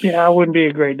 Yeah, I wouldn't be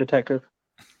a great detective.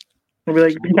 I'd be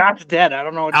like, God's dead. I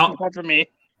don't know what you want from me.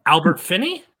 Albert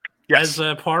Finney? Yes.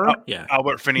 As Poirot?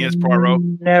 Albert Finney as Poirot.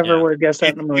 Never would have guessed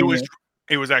that in a million.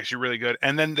 It was actually really good.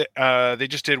 And then they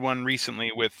just did one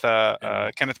recently with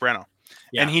Kenneth Branagh.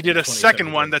 Yeah, and he did a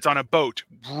second one that's on a boat.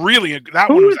 Really, that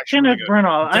one was actually Kenneth really good.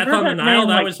 Branagh? I've heard that name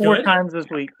like 4 times this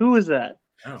week. Who is that?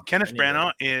 Kenneth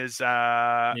Branagh is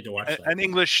an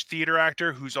English theater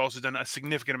actor who's also done a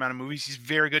significant amount of movies. He's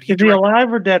very good. Is he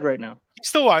alive or dead right now? He's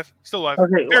still alive. Still alive.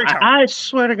 Okay, I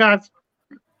swear to God,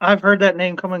 I've heard that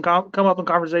name come up in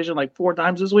conversation like 4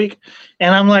 times this week,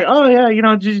 and I'm like, oh yeah, you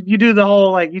do the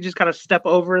whole like you just kind of step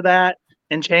over that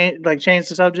and change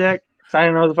the subject. So I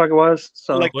didn't know what the fuck it was.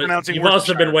 So like pronouncing. You've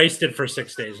also been wasted for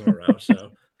 6 days in a row.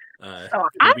 So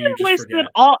I've been wasted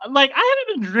all. Like I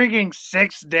haven't been drinking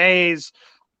 6 days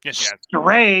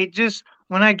straight. Just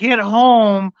when I get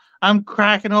home, I'm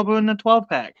cracking open a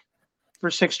 12-pack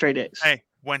for 6 straight days. Hey,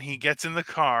 when he gets in the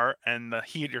car and the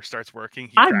heater starts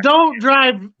working, I don't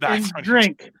drive and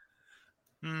drink.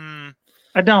 I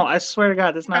don't. I swear to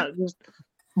God, it's not just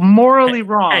morally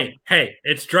wrong. Hey,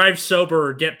 it's drive sober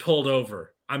or get pulled over.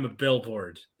 I'm a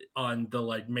billboard on the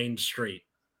like main street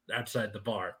outside the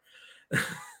bar.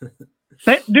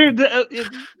 Dude, have you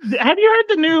heard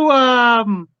the new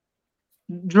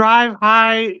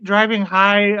driving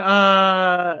high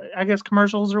I guess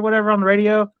commercials or whatever on the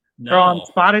radio? No. Or on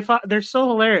Spotify? They're so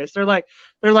hilarious. They're like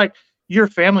your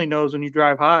family knows when you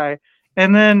drive high.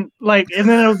 And then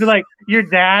it'll be like your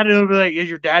dad, it'll be like,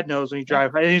 your dad knows when you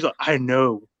drive high. And he's like, I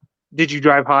know. Did you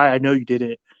drive high? I know you did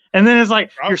it. And then it's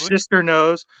like your sister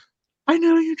knows. I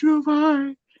know you drove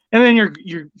high. And then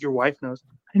your wife knows.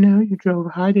 I know you drove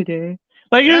high today.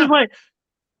 Like it's like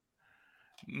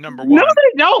number one. No,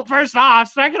 they don't. First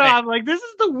off, second off, like this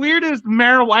is the weirdest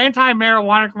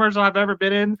anti-marijuana commercial I've ever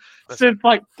been in since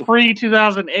like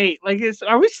pre-2008. Like,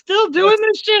 are we still doing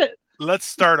this shit? Let's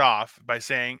start off by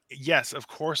saying yes. Of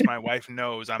course, my wife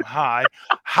knows I'm high.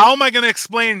 How am I going to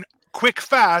explain? Quick,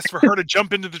 fast for her to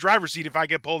jump into the driver's seat if I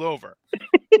get pulled over.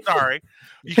 Sorry.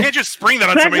 You can't just spring that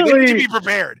on somebody. They need to be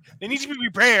prepared. They need to be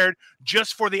prepared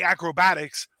just for the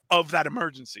acrobatics of that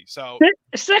emergency. So,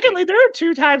 secondly, there are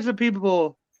 2 types of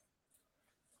people.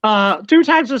 2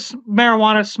 types of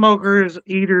marijuana smokers,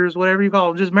 eaters, whatever you call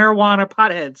them, just marijuana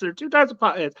potheads. There are 2 types of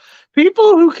potheads.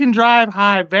 People who can drive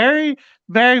high very,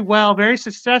 very well, very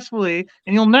successfully,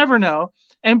 and you'll never know.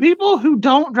 And people who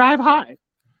don't drive high.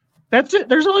 That's it.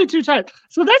 There's only 2 types.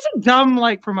 So that's a dumb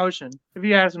promotion, if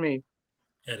you ask me.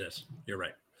 It is. You're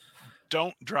right.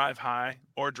 Don't drive high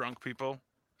or drunk people.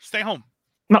 Stay home.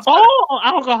 No, all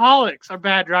alcoholics are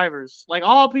bad drivers. Like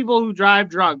all people who drive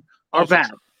drunk are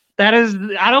bad. That is,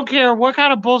 I don't care what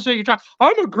kind of bullshit you're talking.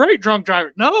 I'm a great drunk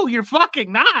driver. No, you're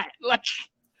fucking not. Like,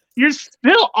 you're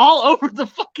still all over the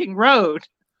fucking road.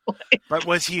 Like, but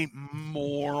was he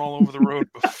more all over the road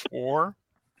before?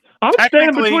 I'm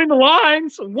staying between the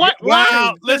lines. What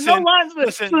lines? There's no lines.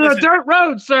 Listen. A dirt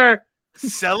road, sir.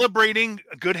 Celebrating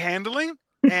good handling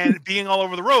and being all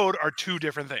over the road are two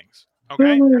different things.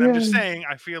 Okay, and I'm just saying,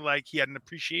 I feel like he had an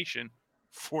appreciation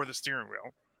for the steering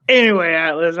wheel. Anyway,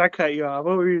 Atlas, I cut you off.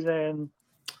 What were you saying?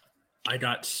 I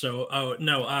got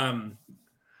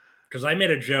because I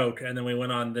made a joke and then we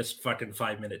went on this fucking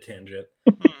 5-minute tangent.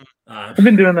 I've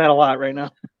been doing that a lot right now.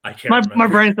 I can't. My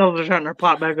brain cells are starting to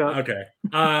pop back up.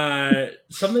 Okay.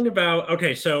 Something about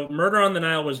so Murder on the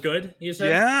Nile was good. You said,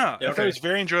 yeah. I thought it was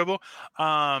very enjoyable.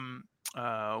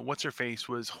 What's her face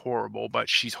was horrible, but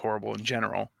she's horrible in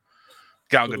general.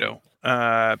 Gal Gadot.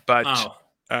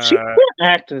 She can't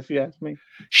act, if you ask me.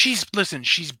 She's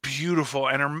beautiful,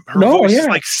 and her voice is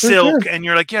like silk, and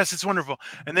you're like, yes, it's wonderful.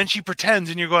 And then she pretends,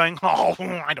 and you're going, oh,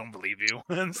 I don't believe you.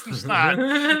 It's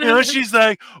not. She's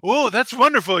like, oh, that's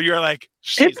wonderful. You're like,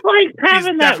 it's like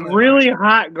having that really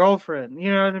hot girlfriend.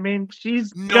 You know what I mean?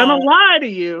 She's gonna lie to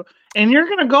you, and you're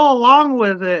gonna go along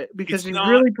with it because she's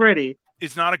really pretty.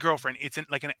 It's not a girlfriend. It's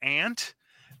like an aunt.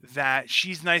 That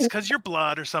she's nice because you're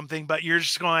blood or something, but you're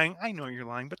just going, I know you're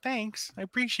lying, but thanks, I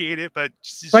appreciate it. But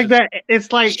it's like that.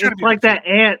 It's like that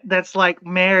aunt that's like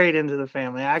married into the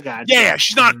family. I got you. Yeah,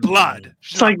 she's not blood.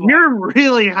 It's like you're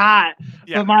really hot,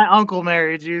 but my uncle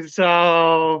married you,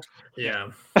 so yeah.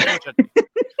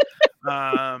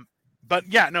 But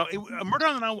yeah, no, Murder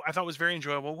on the Nile I thought was very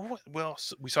enjoyable. Well,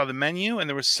 we saw The Menu, and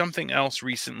there was something else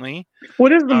recently.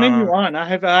 What is The Menu on? I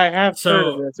have heard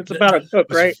of this. It's about a cook,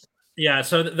 right? Yeah,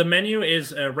 so The Menu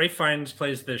is Ralph Fiennes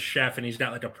plays the chef, and he's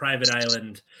got like a private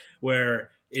island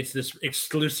where it's this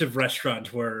exclusive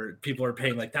restaurant where people are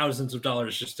paying like thousands of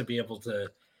dollars just to be able to,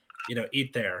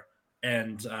 eat there.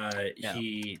 And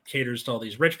he caters to all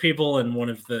these rich people, and one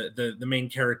of the main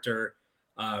character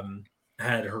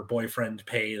had her boyfriend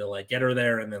pay to like get her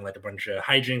there, and then like a bunch of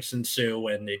hijinks ensue,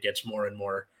 and it gets more and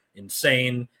more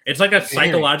insane. It's like a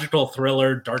psychological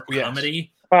thriller, dark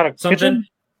comedy, about something. Kitchen?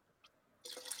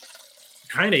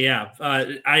 Kind of, yeah.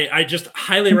 I just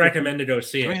highly recommend to go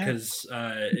see it because.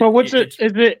 But what's it?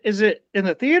 Is it in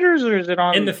the theaters or is it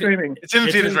on the streaming? It's in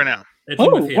the theaters right now.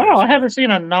 Wow! I haven't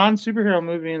seen a non-superhero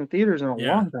movie in the theaters in a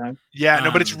long time. Yeah, no,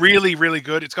 but it's really, really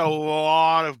good. It's got a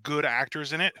lot of good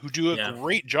actors in it who do a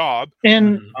great job.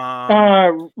 And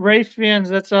Ralph Fiennes,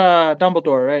 that's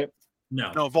Dumbledore, right?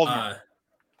 No, Voldemort.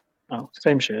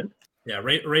 Same shit. Yeah,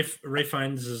 Ralph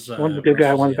Fiennes is one's a good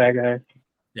guy, one's a bad guy.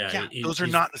 Yeah, those are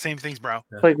not the same things, bro.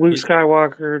 Like Luke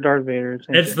Skywalker, Darth Vader.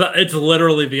 It's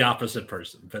literally the opposite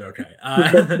person, but okay.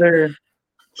 They're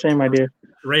same idea.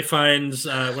 Ralph Fiennes.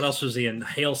 What else was he in?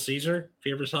 Hail Caesar. If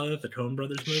you ever saw that, the Coen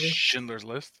Brothers movie. Schindler's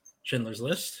List.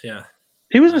 Yeah.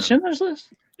 He was in Schindler's List.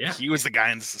 Yeah, he was the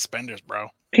guy in the suspenders, bro.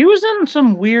 He was in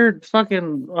some weird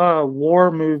fucking war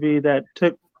movie that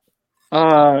took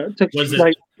it was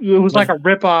like a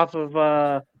ripoff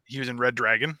of. He was in Red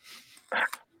Dragon,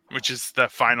 which is the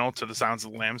final to the Sounds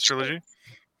of the Lambs trilogy.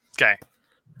 Okay.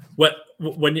 What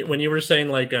when you were saying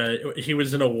like he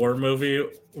was in a war movie?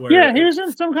 Where he was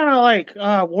in some kind of like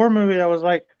war movie that was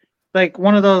like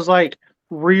one of those like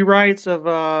rewrites of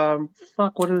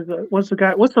what's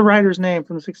the writer's name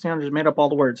from the 1600s made up all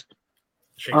the words?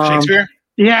 Shakespeare?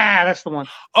 Yeah, that's the one.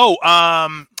 Oh,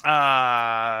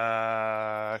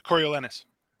 Coriolanus.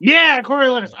 Yeah,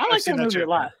 Coriolanus. I like that movie a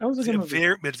lot. That was a good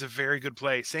movie. It's a very good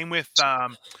play. Same with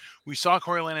we saw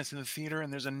Coriolanus in the theater,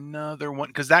 and there's another one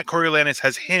because that Coriolanus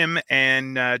has him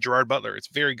and Gerard Butler. It's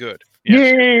very good.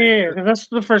 Yeah. That's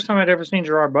the first time I'd ever seen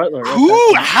Gerard Butler.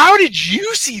 Ooh, how did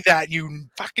you see that, you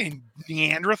fucking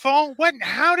Neanderthal?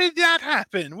 How did that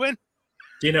happen? When?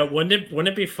 Wouldn't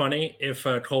it be funny if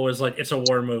Cole was like, it's a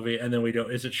war movie, and then we go,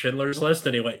 is it Schindler's List?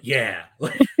 And he went, yeah.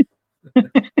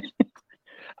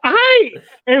 I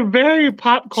am very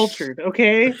pop cultured,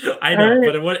 okay? I know,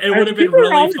 but it would have been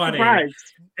really funny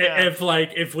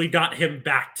if we got him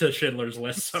back to Schindler's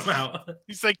List somehow.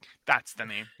 He's like, that's the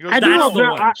name. Goes, I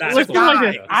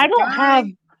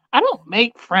don't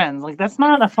make friends. Like, that's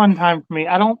not a fun time for me.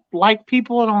 I don't like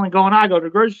people. And only I go to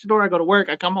the grocery store, I go to work,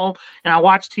 I come home and I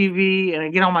watch TV and I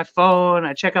get on my phone,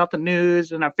 I check out the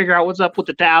news and I figure out what's up with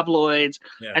the tabloids.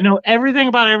 Yeah. I know everything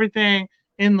about everything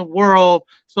in the world,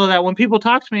 so that when people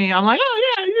talk to me, I'm like,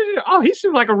 he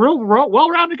seems like a real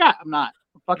well-rounded guy. I'm not.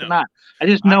 I'm fucking not. I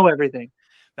just know everything.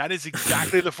 That is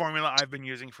exactly the formula I've been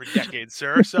using for decades,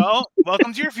 sir. So,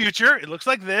 welcome to your future. It looks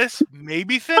like this.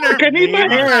 Maybe thinner.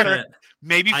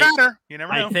 Maybe fatter. You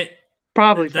never know.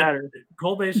 Probably fatter.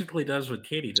 Cole basically does what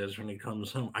Katie does when he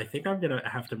comes home. I think I'm gonna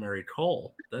have to marry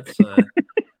Cole. That's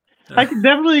I could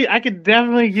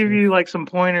definitely give you like some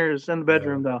pointers in the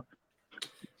bedroom though.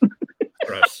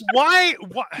 Gross. Why?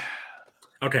 What?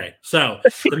 Okay, so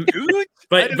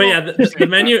but yeah,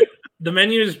 the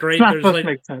menu is great. There's like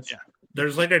make sense. Yeah.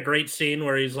 There's like a great scene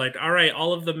where he's like, all right,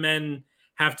 all of the men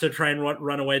have to try and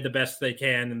run away the best they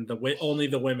can, and only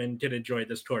the women can enjoy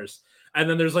this course. And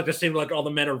then there's like a scene where like all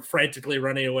the men are frantically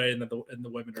running away, and the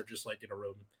women are just like in a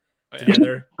room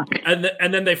together.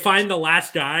 And then they find the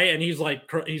last guy, and he's like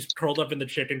he's curled up in the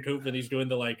chicken coop, and he's doing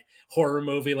the like horror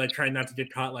movie, like trying not to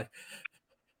get caught, like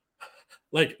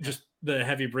just the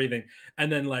heavy breathing.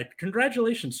 And then like,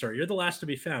 congratulations, sir, you're the last to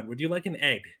be found. Would you like an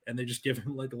egg? And they just give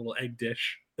him like a little egg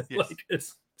dish. Yes. Like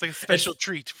it's like a special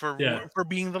treat for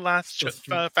being the last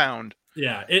found.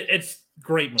 Yeah, it's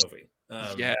great movie.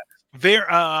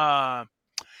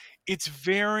 It's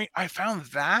very. I found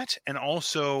that, and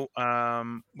also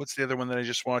what's the other one that I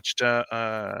just watched?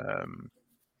 The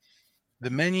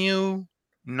Menu,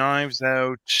 Knives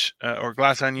Out, or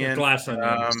Glass Onion. Glass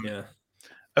Onion. Yeah.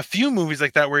 A few movies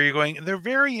like that where you're going, they're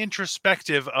very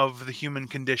introspective of the human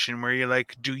condition, where you're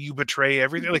like, do you betray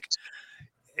everything? Like,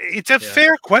 it's a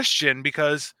fair question,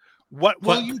 because what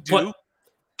will you do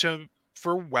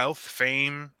for wealth,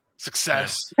 fame,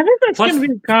 success? I think that's going to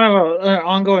be kind of an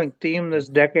ongoing theme this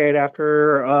decade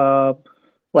after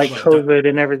COVID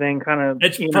and everything. Kind of,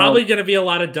 it's probably going to be a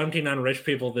lot of dunking on rich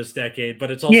people this decade,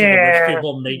 but it's also the rich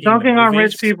people making dunking on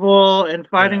rich people and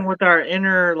fighting with our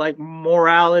inner like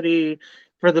morality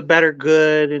for the better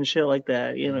good and shit like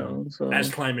that, So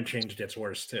as climate change gets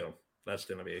worse too, that's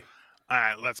going to be. All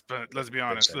right, let's be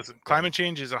honest. Listen, climate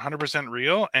change is 100%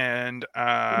 real, and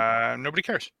nobody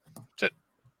cares. That's it.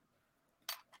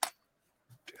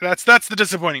 That's the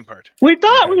disappointing part. We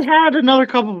thought we had another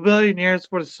couple of billion years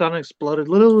before the sun exploded.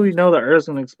 Little do we know the Earth's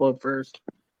going to explode first.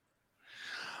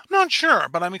 I'm not sure,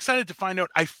 but I'm excited to find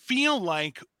out. I feel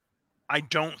like I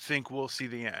don't think we'll see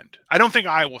the end. I don't think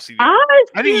I will see the end.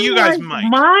 I think you guys might.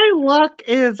 My luck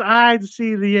is I'd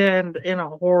see the end in a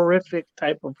horrific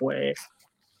type of way.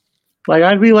 Like,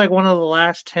 I'd be like one of the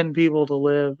last 10 people to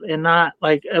live, and not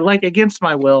like against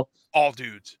my will. All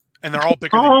dudes, and they're all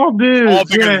bigger. All dudes, all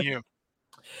bigger than you.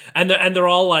 And they're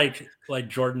all like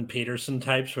Jordan Peterson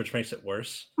types, which makes it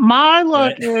worse. My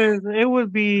luck is there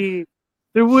would be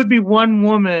one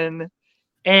woman,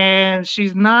 and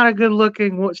she's not a good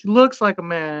looking. She looks like a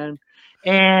man,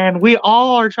 and we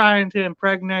all are trying to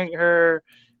impregnate her.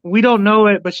 We don't know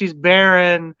it, but she's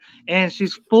barren, and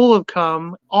she's full of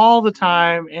cum all the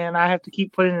time, and I have to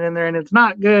keep putting it in there, and it's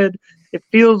not good. It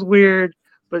feels weird,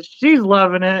 but she's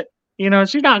loving it.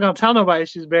 She's not going to tell nobody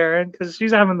she's barren, because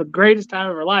she's having the greatest time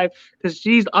of her life, because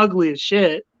she's ugly as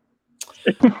shit.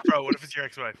 Bro, what if it's your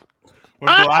ex-wife?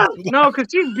 No, because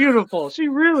she's beautiful. She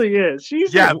really is.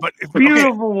 She's a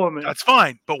beautiful woman. That's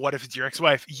fine, but what if it's your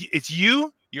ex-wife? It's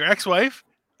you, your ex-wife,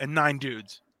 and 9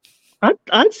 dudes.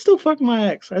 I'd still fuck my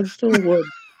ex. I still would.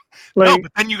 No,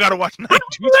 but then you got to watch 9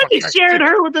 dudes. He shared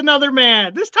her with another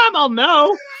man. This time I'll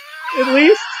know, at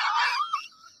least.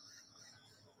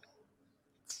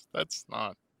 That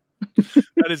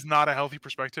is not a healthy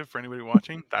perspective for anybody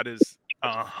watching. That is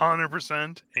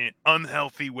 100% an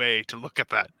unhealthy way to look at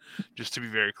that, just to be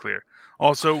very clear.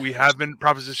 Also, we have been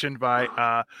propositioned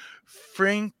by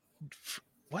Frank,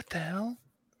 what the hell?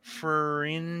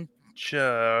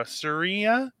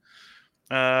 Syria,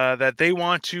 that they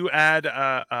want to add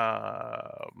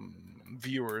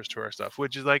viewers to our stuff,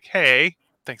 which is like, hey,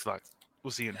 thanks a lot.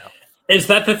 We'll see you in hell. Is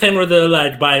that the thing where they're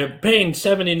like, by paying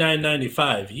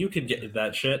 $79.95, you can get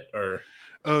that shit? Or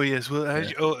oh yes, well,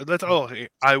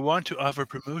 I want to offer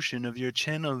promotion of your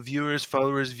channel, viewers,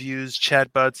 followers, views,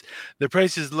 chatbots. The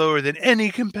price is lower than any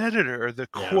competitor. The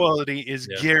quality is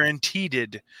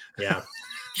guaranteed. Yeah,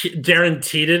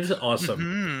 guaranteed.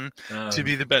 Awesome. Mm-hmm. To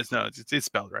be the best. No, it's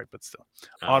spelled right, but still.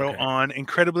 Auto on,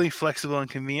 incredibly flexible and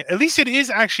convenient. At least it is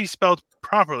actually spelled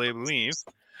properly, I believe.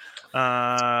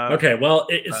 Okay, well,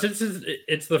 since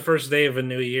it's the first day of a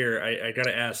new year, I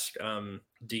gotta ask,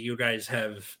 do you guys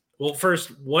have? Well,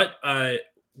 first, what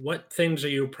things are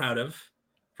you proud of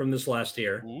from this last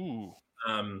year? Ooh.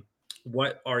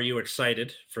 What are you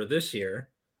excited for this year?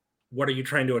 What are you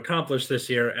trying to accomplish this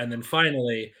year? And then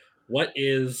finally, what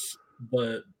is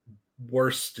the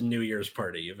worst New Year's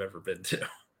party you've ever been to?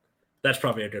 That's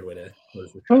probably a good way to. I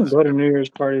don't go to New Year's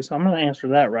parties, so I'm going to answer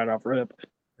that right off rip.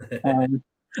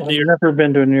 I've never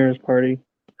been to a New Year's party.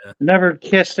 Yeah. Never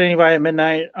kissed anybody at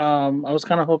midnight. I was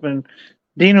kind of hoping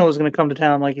Dino was going to come to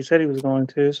town like he said he was going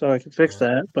to, so I could fix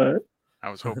that. But I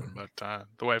was hoping, but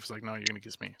the wife was like, "No, you're going to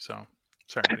kiss me." So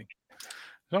sorry, buddy.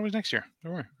 It's always next year.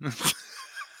 Don't worry.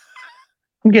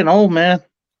 I'm getting old, man.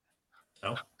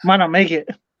 Oh. Might not make it.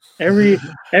 Every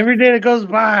day that goes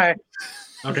by,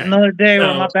 okay. Another day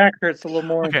where my back hurts a little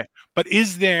more. Okay, but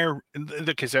is there?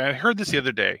 Because I heard this the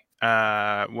other day.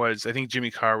 I think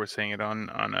Jimmy Carr was saying it on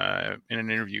in an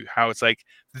interview, how it's like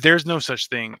there's no such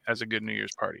thing as a good New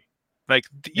Year's party. Like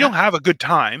you'll have a good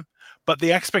time, but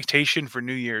the expectation for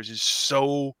New Year's is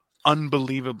so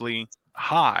unbelievably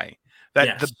high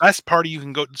that the best party you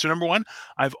can go. So number one,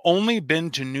 I've only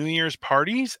been to New Year's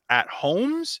parties at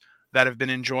homes that have been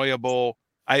enjoyable.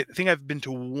 I think I've been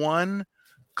to one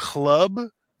club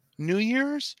New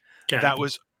Year's that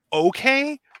was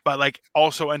okay, but like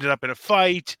also ended up in a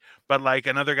fight. But like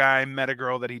another guy met a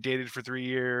girl that he dated for 3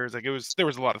 years. Like there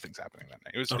was a lot of things happening that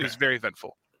night. It was very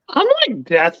eventful. I'm like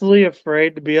deathly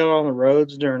afraid to be out on the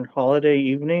roads during holiday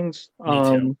evenings.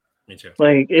 Me too.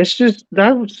 Like it's just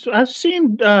I've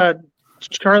seen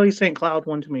Charlie St. Cloud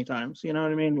one too many times. You know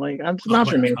what I mean? Like it's not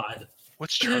for me. God.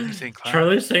 What's Charlie St. Cloud?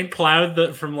 Charlie St.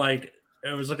 Cloud from like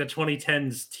it was like a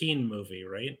 2010s teen movie,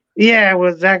 right? Yeah,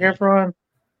 with Zac Efron.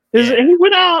 He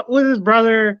went out with his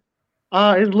brother,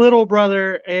 his little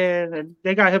brother, and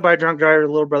they got hit by a drunk driver.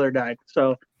 The little brother died.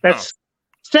 So that's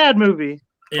sad movie.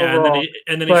 Yeah, overall.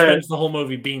 and then he spends the whole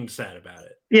movie being sad about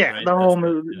it. Yeah, right? the whole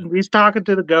movie. Yeah. He's talking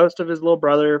to the ghost of his little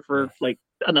brother for like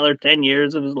another 10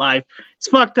 years of his life. It's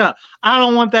fucked up. I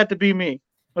don't want that to be me.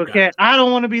 Okay, I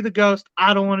don't want to be the ghost.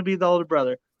 I don't want to be the older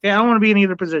brother. Okay, I don't want to be in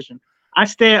either position. I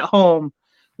stay at home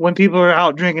when people are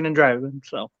out drinking and driving.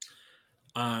 So,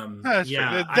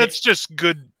 that's just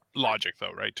good logic,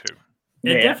 though, right? Too.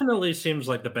 It definitely seems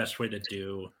like the best way to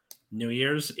do New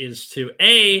Year's is to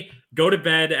go to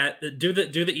bed do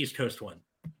the East Coast one,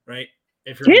 right?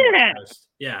 If you're on the West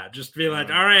Coast. Just be like,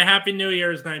 all right, Happy New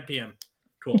Year's, 9 p.m.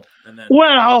 Cool, and then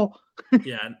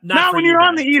not when you're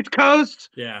on the East Coast.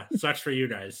 Yeah, sucks for you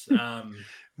guys.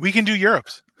 We can do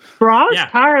Europe's. Bro, I was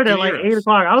tired at like 8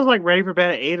 o'clock. I was like ready for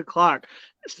bed at 8 o'clock.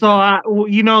 So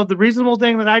the reasonable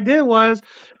thing that I did was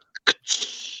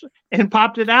and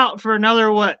popped it out for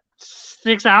another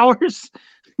 6 hours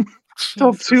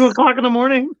till 2 o'clock in the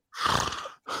morning.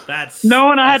 That's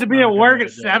knowing I had to be at work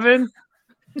at 7.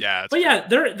 Yeah, but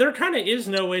there kind of is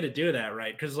no way to do that,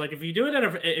 right? Because like if you do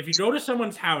it if you go to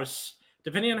someone's house,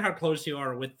 depending on how close you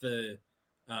are with the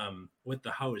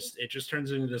host, it just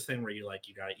turns into this thing where you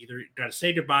gotta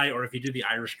say goodbye, or if you do the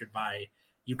Irish goodbye,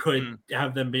 you could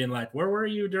have them being like, "Where were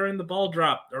you during the ball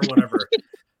drop?" or whatever.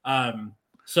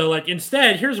 So like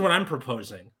instead, here's what I'm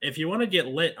proposing: if you want to get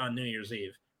lit on New Year's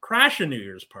Eve, crash a New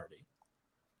Year's party.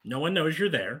 No one knows you're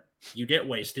there. You get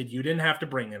wasted. You didn't have to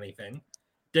bring anything.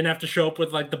 Didn't have to show up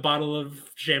with like the bottle of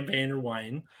champagne or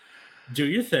wine. Do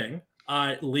your thing.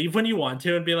 Leave when you want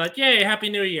to and be like, "Yay, Happy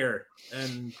New Year!"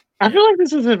 And I feel like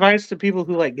this is advice to people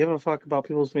who like give a fuck about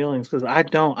people's feelings, because I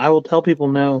don't. I will tell people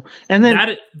no, and then that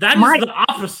is the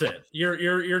opposite. You're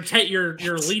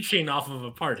leeching off of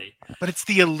a party, but it's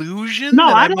the illusion. No,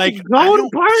 I don't go to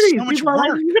parties. So people are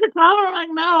like, "You're gonna come?" I'm like,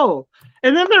 "No."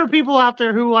 And then there are people out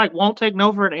there who like won't take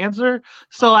no for an answer.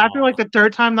 So after like the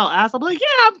third time they'll ask, I'm like, "Yeah,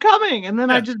 I'm coming," and then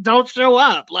I just don't show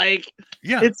up. Like,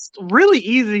 it's really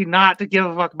easy not to give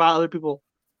a fuck about other people.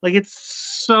 Like it's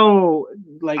so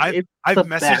like I've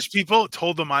messaged people,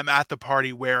 told them I'm at the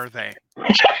party. Where are they?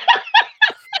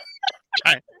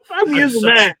 I'm using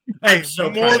that. Hey,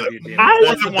 so more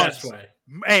than once.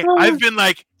 Hey, I've been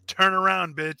like, turn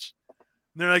around, bitch.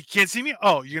 And they're like, can't see me?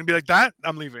 Oh, you're gonna be like that?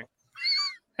 I'm leaving.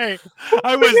 Hey,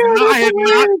 I had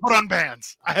not put on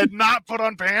pants. I had not put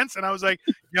on pants, and I was like,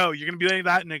 yo, you're gonna be like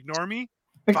that and ignore me?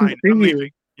 Fine, I'm leaving.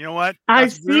 You know what? I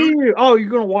see you. Oh, you're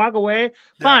gonna walk away?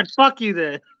 Fine, fuck you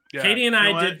then. Yeah. Katie and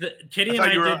I did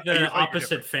the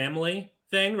opposite family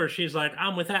thing where she's like,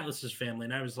 I'm with Atlas's family,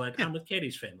 and I was like, I'm with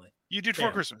Katie's family. You did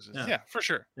 4 Christmases. Yeah, for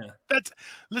sure. Yeah.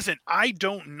 Listen, I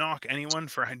don't knock anyone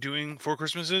for doing 4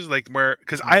 Christmases,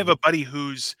 because I have a buddy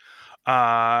who's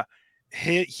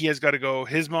he has got to go,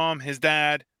 his mom, his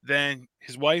dad, then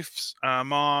his wife's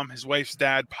mom, his wife's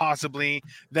dad, possibly,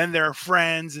 then their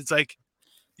friends. It's like,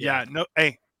 no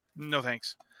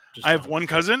thanks. I have one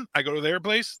cousin, I go to their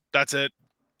place, that's it.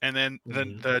 And then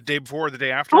the day before, the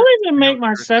day after, I'll even make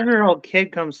my 7-year-old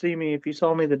kid come see me if you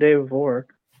saw me the day before.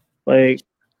 Like,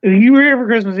 if you were here for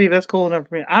Christmas Eve, that's cool enough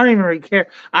for me. I don't even really care.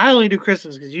 I only do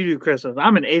Christmas because you do Christmas.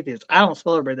 I'm an atheist. I don't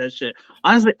celebrate that shit.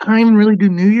 Honestly, I don't even really do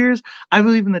New Year's. I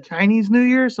believe in the Chinese New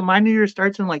Year, so my New Year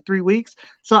starts in like 3 weeks.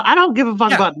 So I don't give a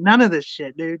fuck about none of this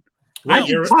shit, dude. I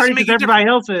just party because everybody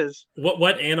else is.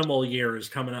 What animal year is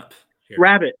coming up here?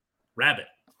 Rabbit.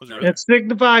 It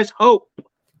signifies hope.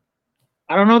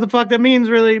 I don't know what the fuck that means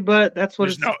really, but that's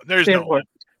what there's no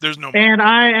There's no more. And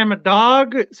I am a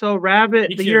dog, so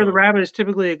rabbit. The year of the rabbit is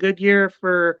typically a good year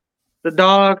for the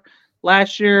dog.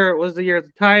 Last year it was the year of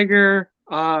the tiger,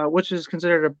 which is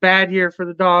considered a bad year for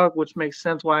the dog, which makes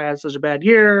sense why I had such a bad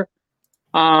year.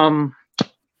 But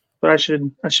I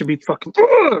should be fucking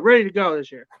ready to go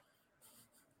this year.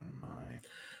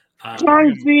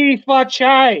 Changzi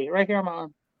Fachai, right here,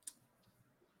 man.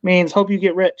 Means hope you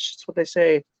get rich. That's what they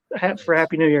say for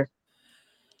Happy New Year.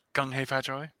 Gung Hei Fat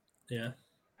Choi? Yeah.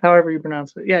 However you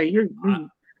pronounce it. Yeah, you're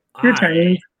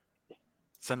Chinese.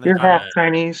 You're half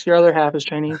Chinese. Your other half is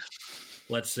Chinese.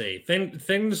 Let's see.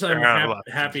 Things I'm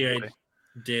happy I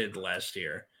did last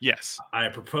year. Yes. I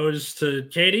proposed to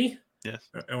Katie. Yes.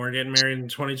 And we're getting married in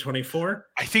 2024.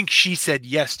 I think she said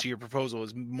yes to your proposal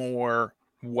is more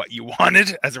what you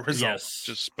wanted as a result.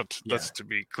 Yes. That's to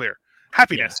be clear.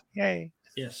 Happiness. Yeah. Yay.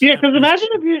 Yes. Yeah, because imagine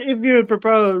if you had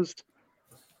proposed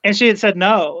and she had said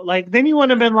no, like then you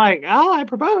wouldn't have been like, "Oh, I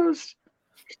proposed."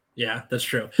 Yeah, that's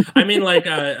true. I mean, like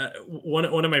one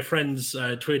of my friends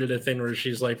tweeted a thing where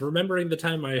she's like, "Remembering the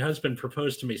time my husband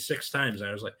proposed to me 6 times," and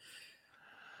I was like,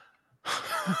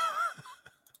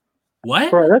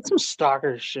 "What? Bro, that's some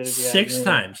stalker shit." 6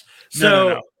 times.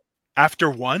 No. After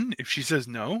one, if she says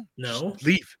no,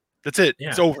 leave. That's it. Yeah.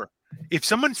 It's over. If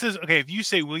someone says, "Okay," if you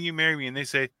say, "Will you marry me?" and they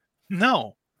say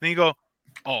no, then you go,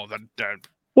 "Oh, that."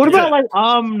 What about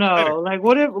no? Like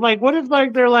what if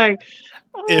they're like,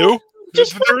 ew?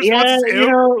 Just yeah, you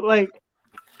know, like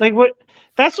what?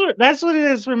 That's what it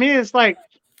is for me. It's like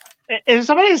if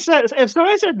somebody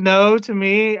said no to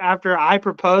me after I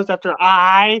proposed,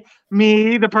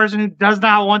 the person who does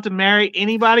not want to marry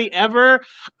anybody ever,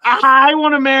 I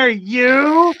want to marry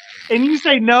you, and you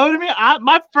say no to me,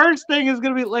 my first thing is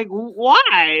gonna be like,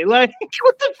 why? Like,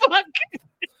 what the fuck?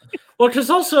 Well, because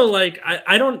also like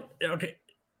I don't okay.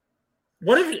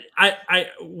 What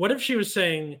if she was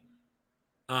saying,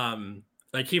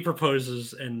 like he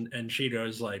proposes and she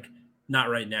goes like,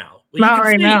 not right now. Well, not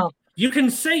right now. You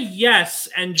can say yes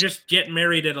and just get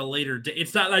married at a later date.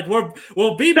 It's not like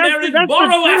we'll be married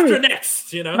tomorrow after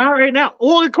next, you know? Not right now.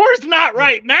 Well, of course not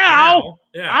right now.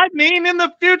 Yeah. I mean, in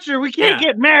the future, we can't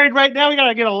get married right now. We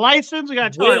gotta get a license. We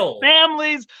gotta tell our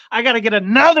families. I gotta get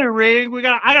another ring.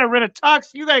 I gotta rent a tux.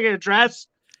 You gotta get a dress.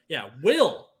 Yeah,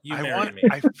 will you marry me?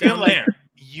 I feel like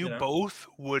you both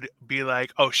would be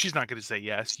like, "Oh, she's not gonna say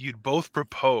yes." You'd both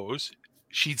propose.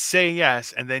 She'd say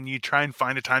yes, and then you try and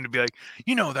find a time to be like,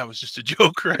 that was just a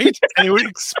joke, right? And it would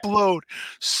explode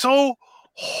so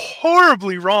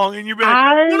horribly wrong, and you'd be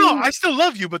like, no, I still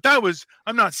love you, but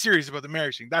I'm not serious about the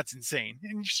marriage thing. That's insane.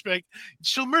 And you just be like,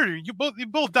 she'll murder you. You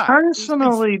both die.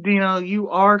 Personally, Dino, you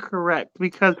are correct,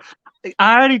 because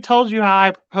I already told you how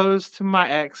I proposed to my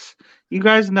ex. You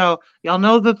guys know, y'all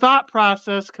know the thought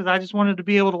process, because I just wanted to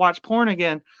be able to watch porn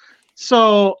again.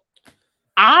 So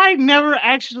I never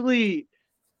actually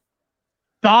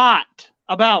thought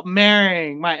about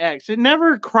marrying my ex. It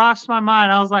never crossed my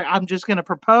mind. I was like, I'm just gonna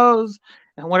propose,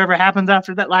 and whatever happens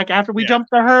after that, like after we jump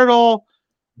the hurdle,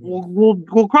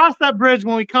 we'll cross that bridge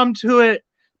when we come to it.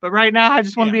 But right now, I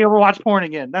just want to be able to watch porn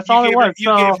again. That's all it was.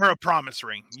 You gave her a promise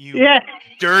ring.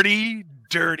 Dirty.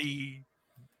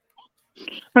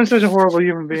 I'm such a horrible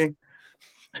human being.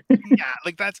 Yeah,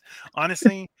 like that's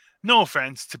honestly, no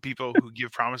offense to people who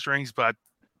give promise rings, but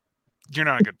you're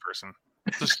not a good person.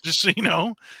 Just so you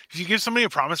know, if you give somebody a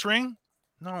promise ring,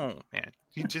 no, man,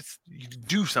 you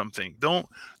do something. Don't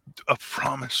a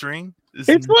promise ring.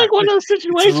 It's like one of those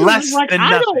situations. Like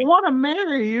I don't want to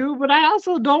marry you, but I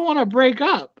also don't want to break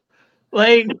up.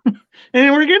 Like,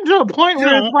 and we're getting to a point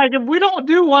where it's like if we don't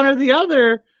do one or the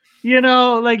other,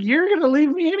 like you're gonna leave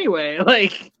me anyway.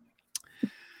 Like,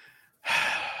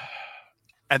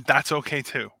 and that's okay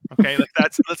too. Okay, like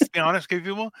let's be honest, okay,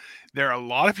 people. There are a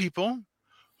lot of people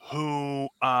who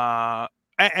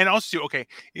and also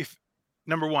if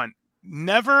number one,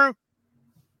 never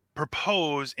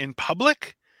propose in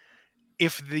public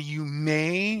if you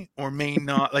may or may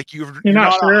not, like you're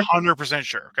not 100%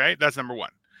 sure. Okay, that's number one.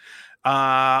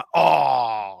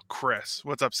 Chris,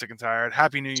 what's up, sick and tired?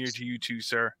 Happy New Year to you too,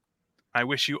 sir. I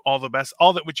wish you all the best,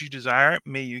 all that which you desire.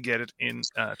 May you get it in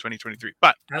 2023.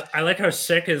 But I like how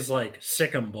sick is like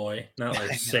sickum boy, not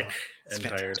like sick and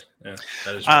tired. Yeah,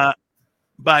 that is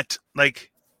but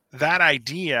like that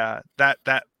idea that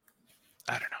I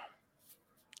don't know.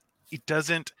 It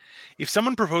doesn't. If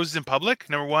someone proposes in public,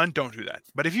 number one, don't do that.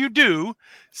 But if you do,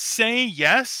 say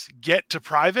yes, get to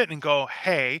private, and go,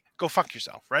 hey, go fuck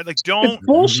yourself, right? Like, don't. It's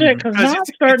bullshit, because now I'm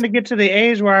starting to get to the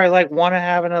age where I like want to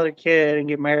have another kid and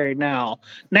get married now.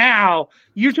 Now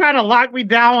you trying to lock me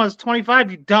down when I was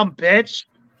 25, you dumb bitch.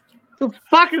 The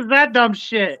fuck is that dumb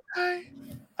shit?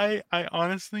 I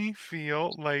honestly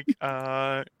feel like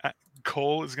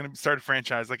Cole is gonna start a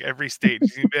franchise like every state.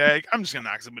 He's gonna be like, I'm just gonna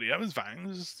knock somebody up. It's fine.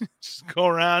 Just go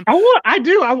around.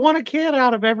 I want a kid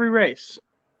out of every race.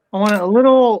 I want a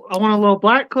little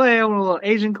black clay. I want a little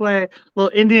Asian clay, a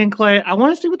little Indian clay. I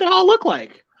want to see what they all look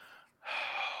like.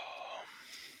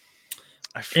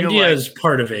 I feel India like, is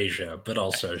part of Asia, but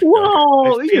also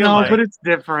well, but it's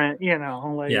different.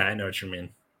 Like, yeah, I know what you mean.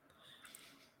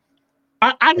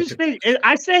 I just think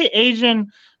I say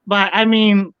Asian, but I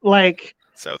mean like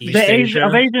Southeast the Asia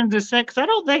of Asian descent. Because I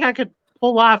don't think I could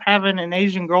pull off having an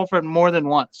Asian girlfriend more than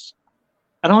once.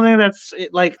 I don't think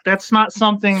that's not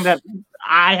something that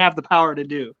I have the power to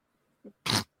do.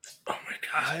 Oh my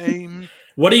god!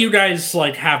 What are you guys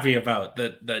like happy about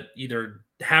that either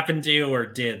happened to you or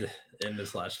did in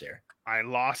this last year? I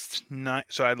lost 9.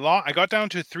 So I got down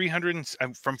to 300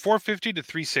 from 450 to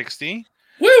 360.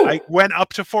 Woo! I went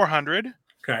up to 400.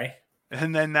 Okay.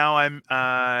 And then now I'm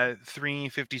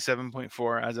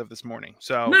 357.4 as of this morning.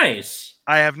 So nice.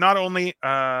 I have not only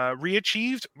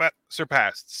reachieved but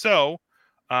surpassed. So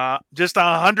just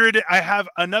 100. I have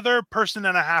another person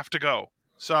and a half to go.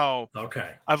 So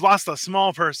okay, I've lost a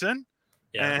small person,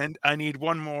 and I need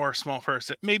one more small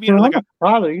person. Maybe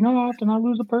brother. You know how often I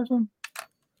lose a person?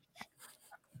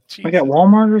 Jesus. Like at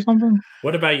Walmart or something.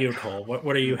 What about you, Cole?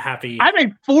 What are you happy? I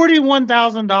made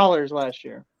 $41,000 last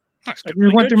year. I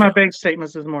went through my bank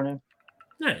statements this morning.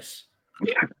 Nice.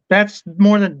 Yeah, that's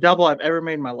more than double I've ever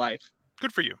made in my life.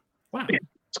 Good for you. Wow,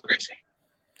 it's crazy.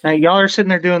 Now y'all are sitting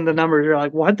there doing the numbers. You're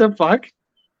like, what the fuck?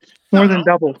 More than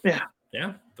double. Yeah.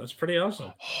 Yeah, that's pretty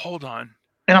awesome. Hold on.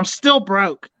 And I'm still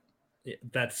broke. Yeah,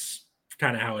 that's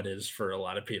kind of how it is for a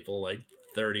lot of people. Like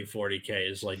 30,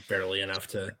 40K is like barely enough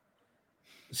to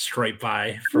scrape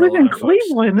by for I live a lot in of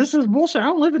Cleveland. This is bullshit. I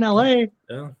don't live in LA.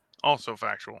 Yeah. Also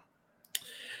factual.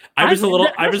 I was a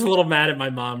little mad at my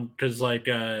mom because like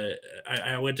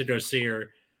I went to go see her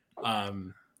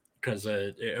because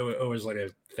it was like a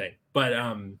thing. But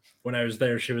when I was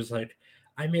there, she was like,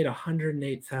 I made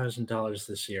 $108,000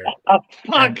 this year. Oh,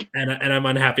 fuck. And I'm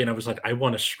unhappy. And I was like, I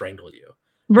want to strangle you.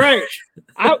 Right.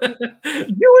 You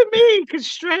and me could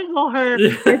strangle her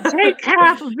and take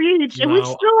half of each, and we'd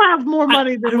still have more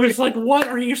money than I was like, what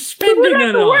are you spending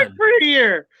it on? Work for a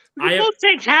year. We both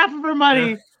take half of her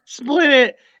money, split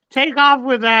it, take off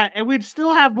with that, and we'd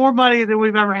still have more money than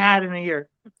we've ever had in a year.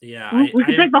 Yeah. We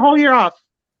could take the whole year off.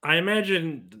 I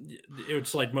imagine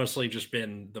it's like mostly just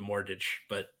been the mortgage,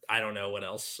 but I don't know what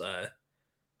else.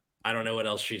 I don't know what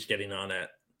else she's getting on at.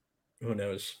 Who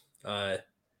knows?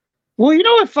 Well, you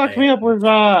know what fucked me up was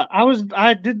when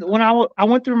I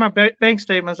went through my bank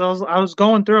statements. I was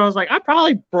going through. I was like, I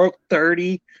probably broke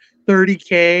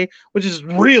 30K, which is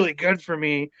really good for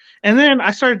me. And then I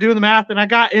started doing the math, and I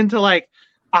got into like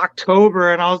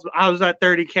October, and I was at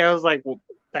 30K. I was like, well,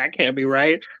 that can't be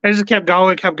right. I just kept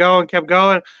going.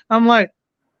 I'm like,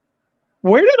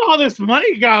 where did all this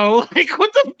money go? Like,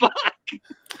 what the fuck?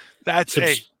 That's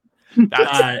the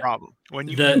problem. When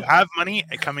you have money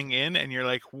coming in and you're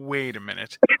like, wait a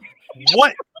minute,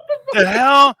 what the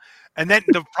hell? And then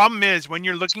the problem is when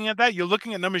you're looking at that, you're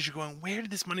looking at numbers, you're going, where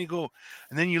did this money go?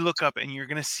 And then you look up and you're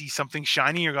going to see something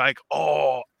shiny. You're like,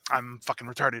 oh, I'm fucking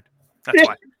retarded. That's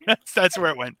why. That's where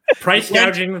it went. Price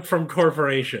gouging from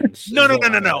corporations. No.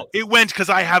 It went because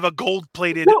I have a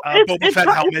gold-plated Boba Fett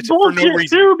helmet for no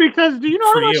reason. Too, because do you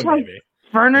know how much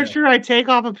furniture I take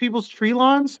off of people's tree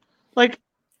lawns? Like,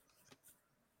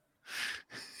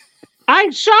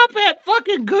 I shop at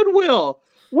fucking Goodwill.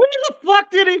 Where the fuck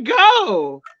did it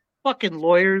go? Fucking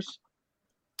lawyers.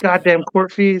 Goddamn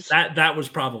court fees. That was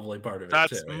probably part of it.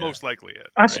 That's most likely it.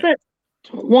 I spent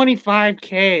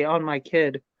 $25K on my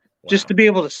kid just to be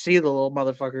able to see the little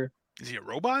motherfucker. Is he a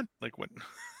robot? Like what?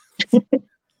 Just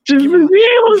give him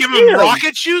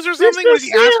rocket shoes or something? Was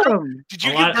he Did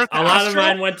you give birth to a lot of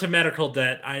mine went to medical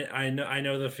debt. I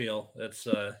know the feel. It's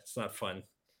not fun.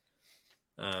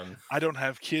 I don't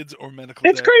have kids or medical.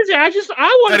 It's crazy. I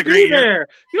want to be there.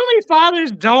 You know how many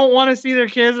fathers don't want to see their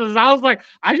kids? I was like,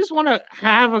 I just want to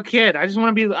have a kid. I just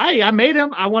want to be. I made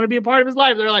him. I want to be a part of his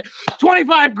life. They're like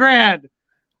 $25,000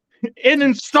 in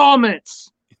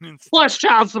installments plus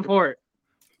child support.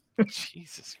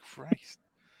 Jesus Christ,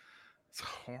 it's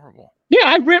horrible. Yeah,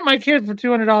 I rent my kid for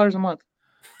 $200 a month.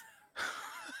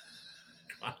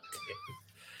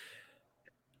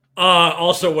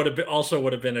 Also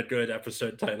would have been a good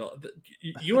episode title.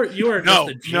 You are just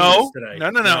a genius today.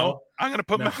 No. I'm gonna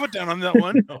put my foot down on that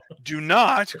one. No. Do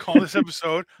not call this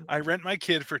episode "I rent my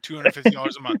kid for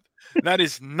 $250 a month." That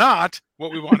is not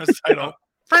what we want as title.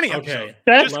 For any episode.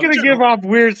 That's going to give off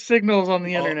weird signals on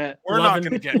the internet. We're not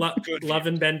going to get good Love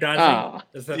in Benghazi.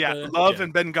 Is that Love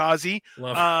in Benghazi.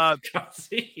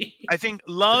 Benghazi. I think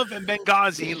Love in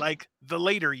Benghazi, like the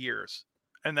later years,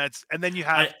 and then you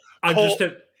have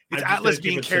it's Atlas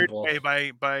being carried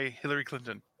away by Hillary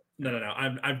Clinton. No.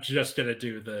 I'm just gonna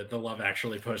do the Love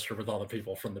Actually poster with all the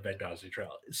people from the Benghazi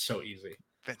trial. It's so easy.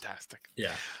 Fantastic.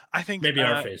 Yeah, I think maybe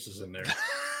our faces in there.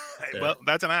 Well,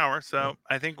 that's an hour, so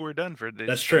I think we're done for this.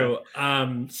 That's true.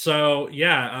 So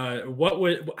yeah, what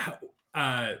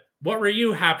were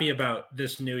you happy about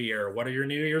this new year? What are your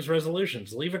New Year's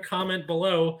resolutions? Leave a comment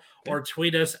below or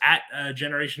tweet us at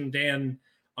Generation Dan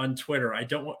on Twitter. I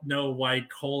don't know why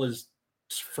Cole is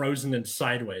frozen and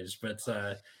sideways, but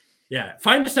yeah,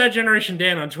 find us at Generation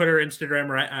Dan on Twitter, Instagram,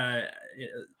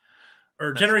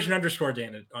 or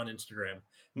Generation_Dan on Instagram.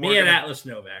 Me and Atlas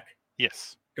Novak.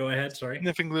 Yes. Go ahead. Sorry.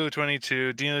 Sniffing Glue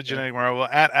 22, Dino the Genetic Marvel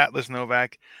at Atlas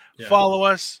Novak. Yeah. Follow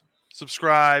us,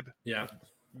 subscribe. Yeah.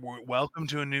 Welcome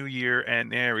to a new year,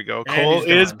 and there we go. Cole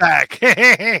is back.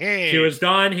 He was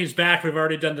gone. He's back. We've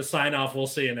already done the sign off. We'll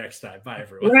see you next time. Bye,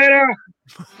 everyone. Later.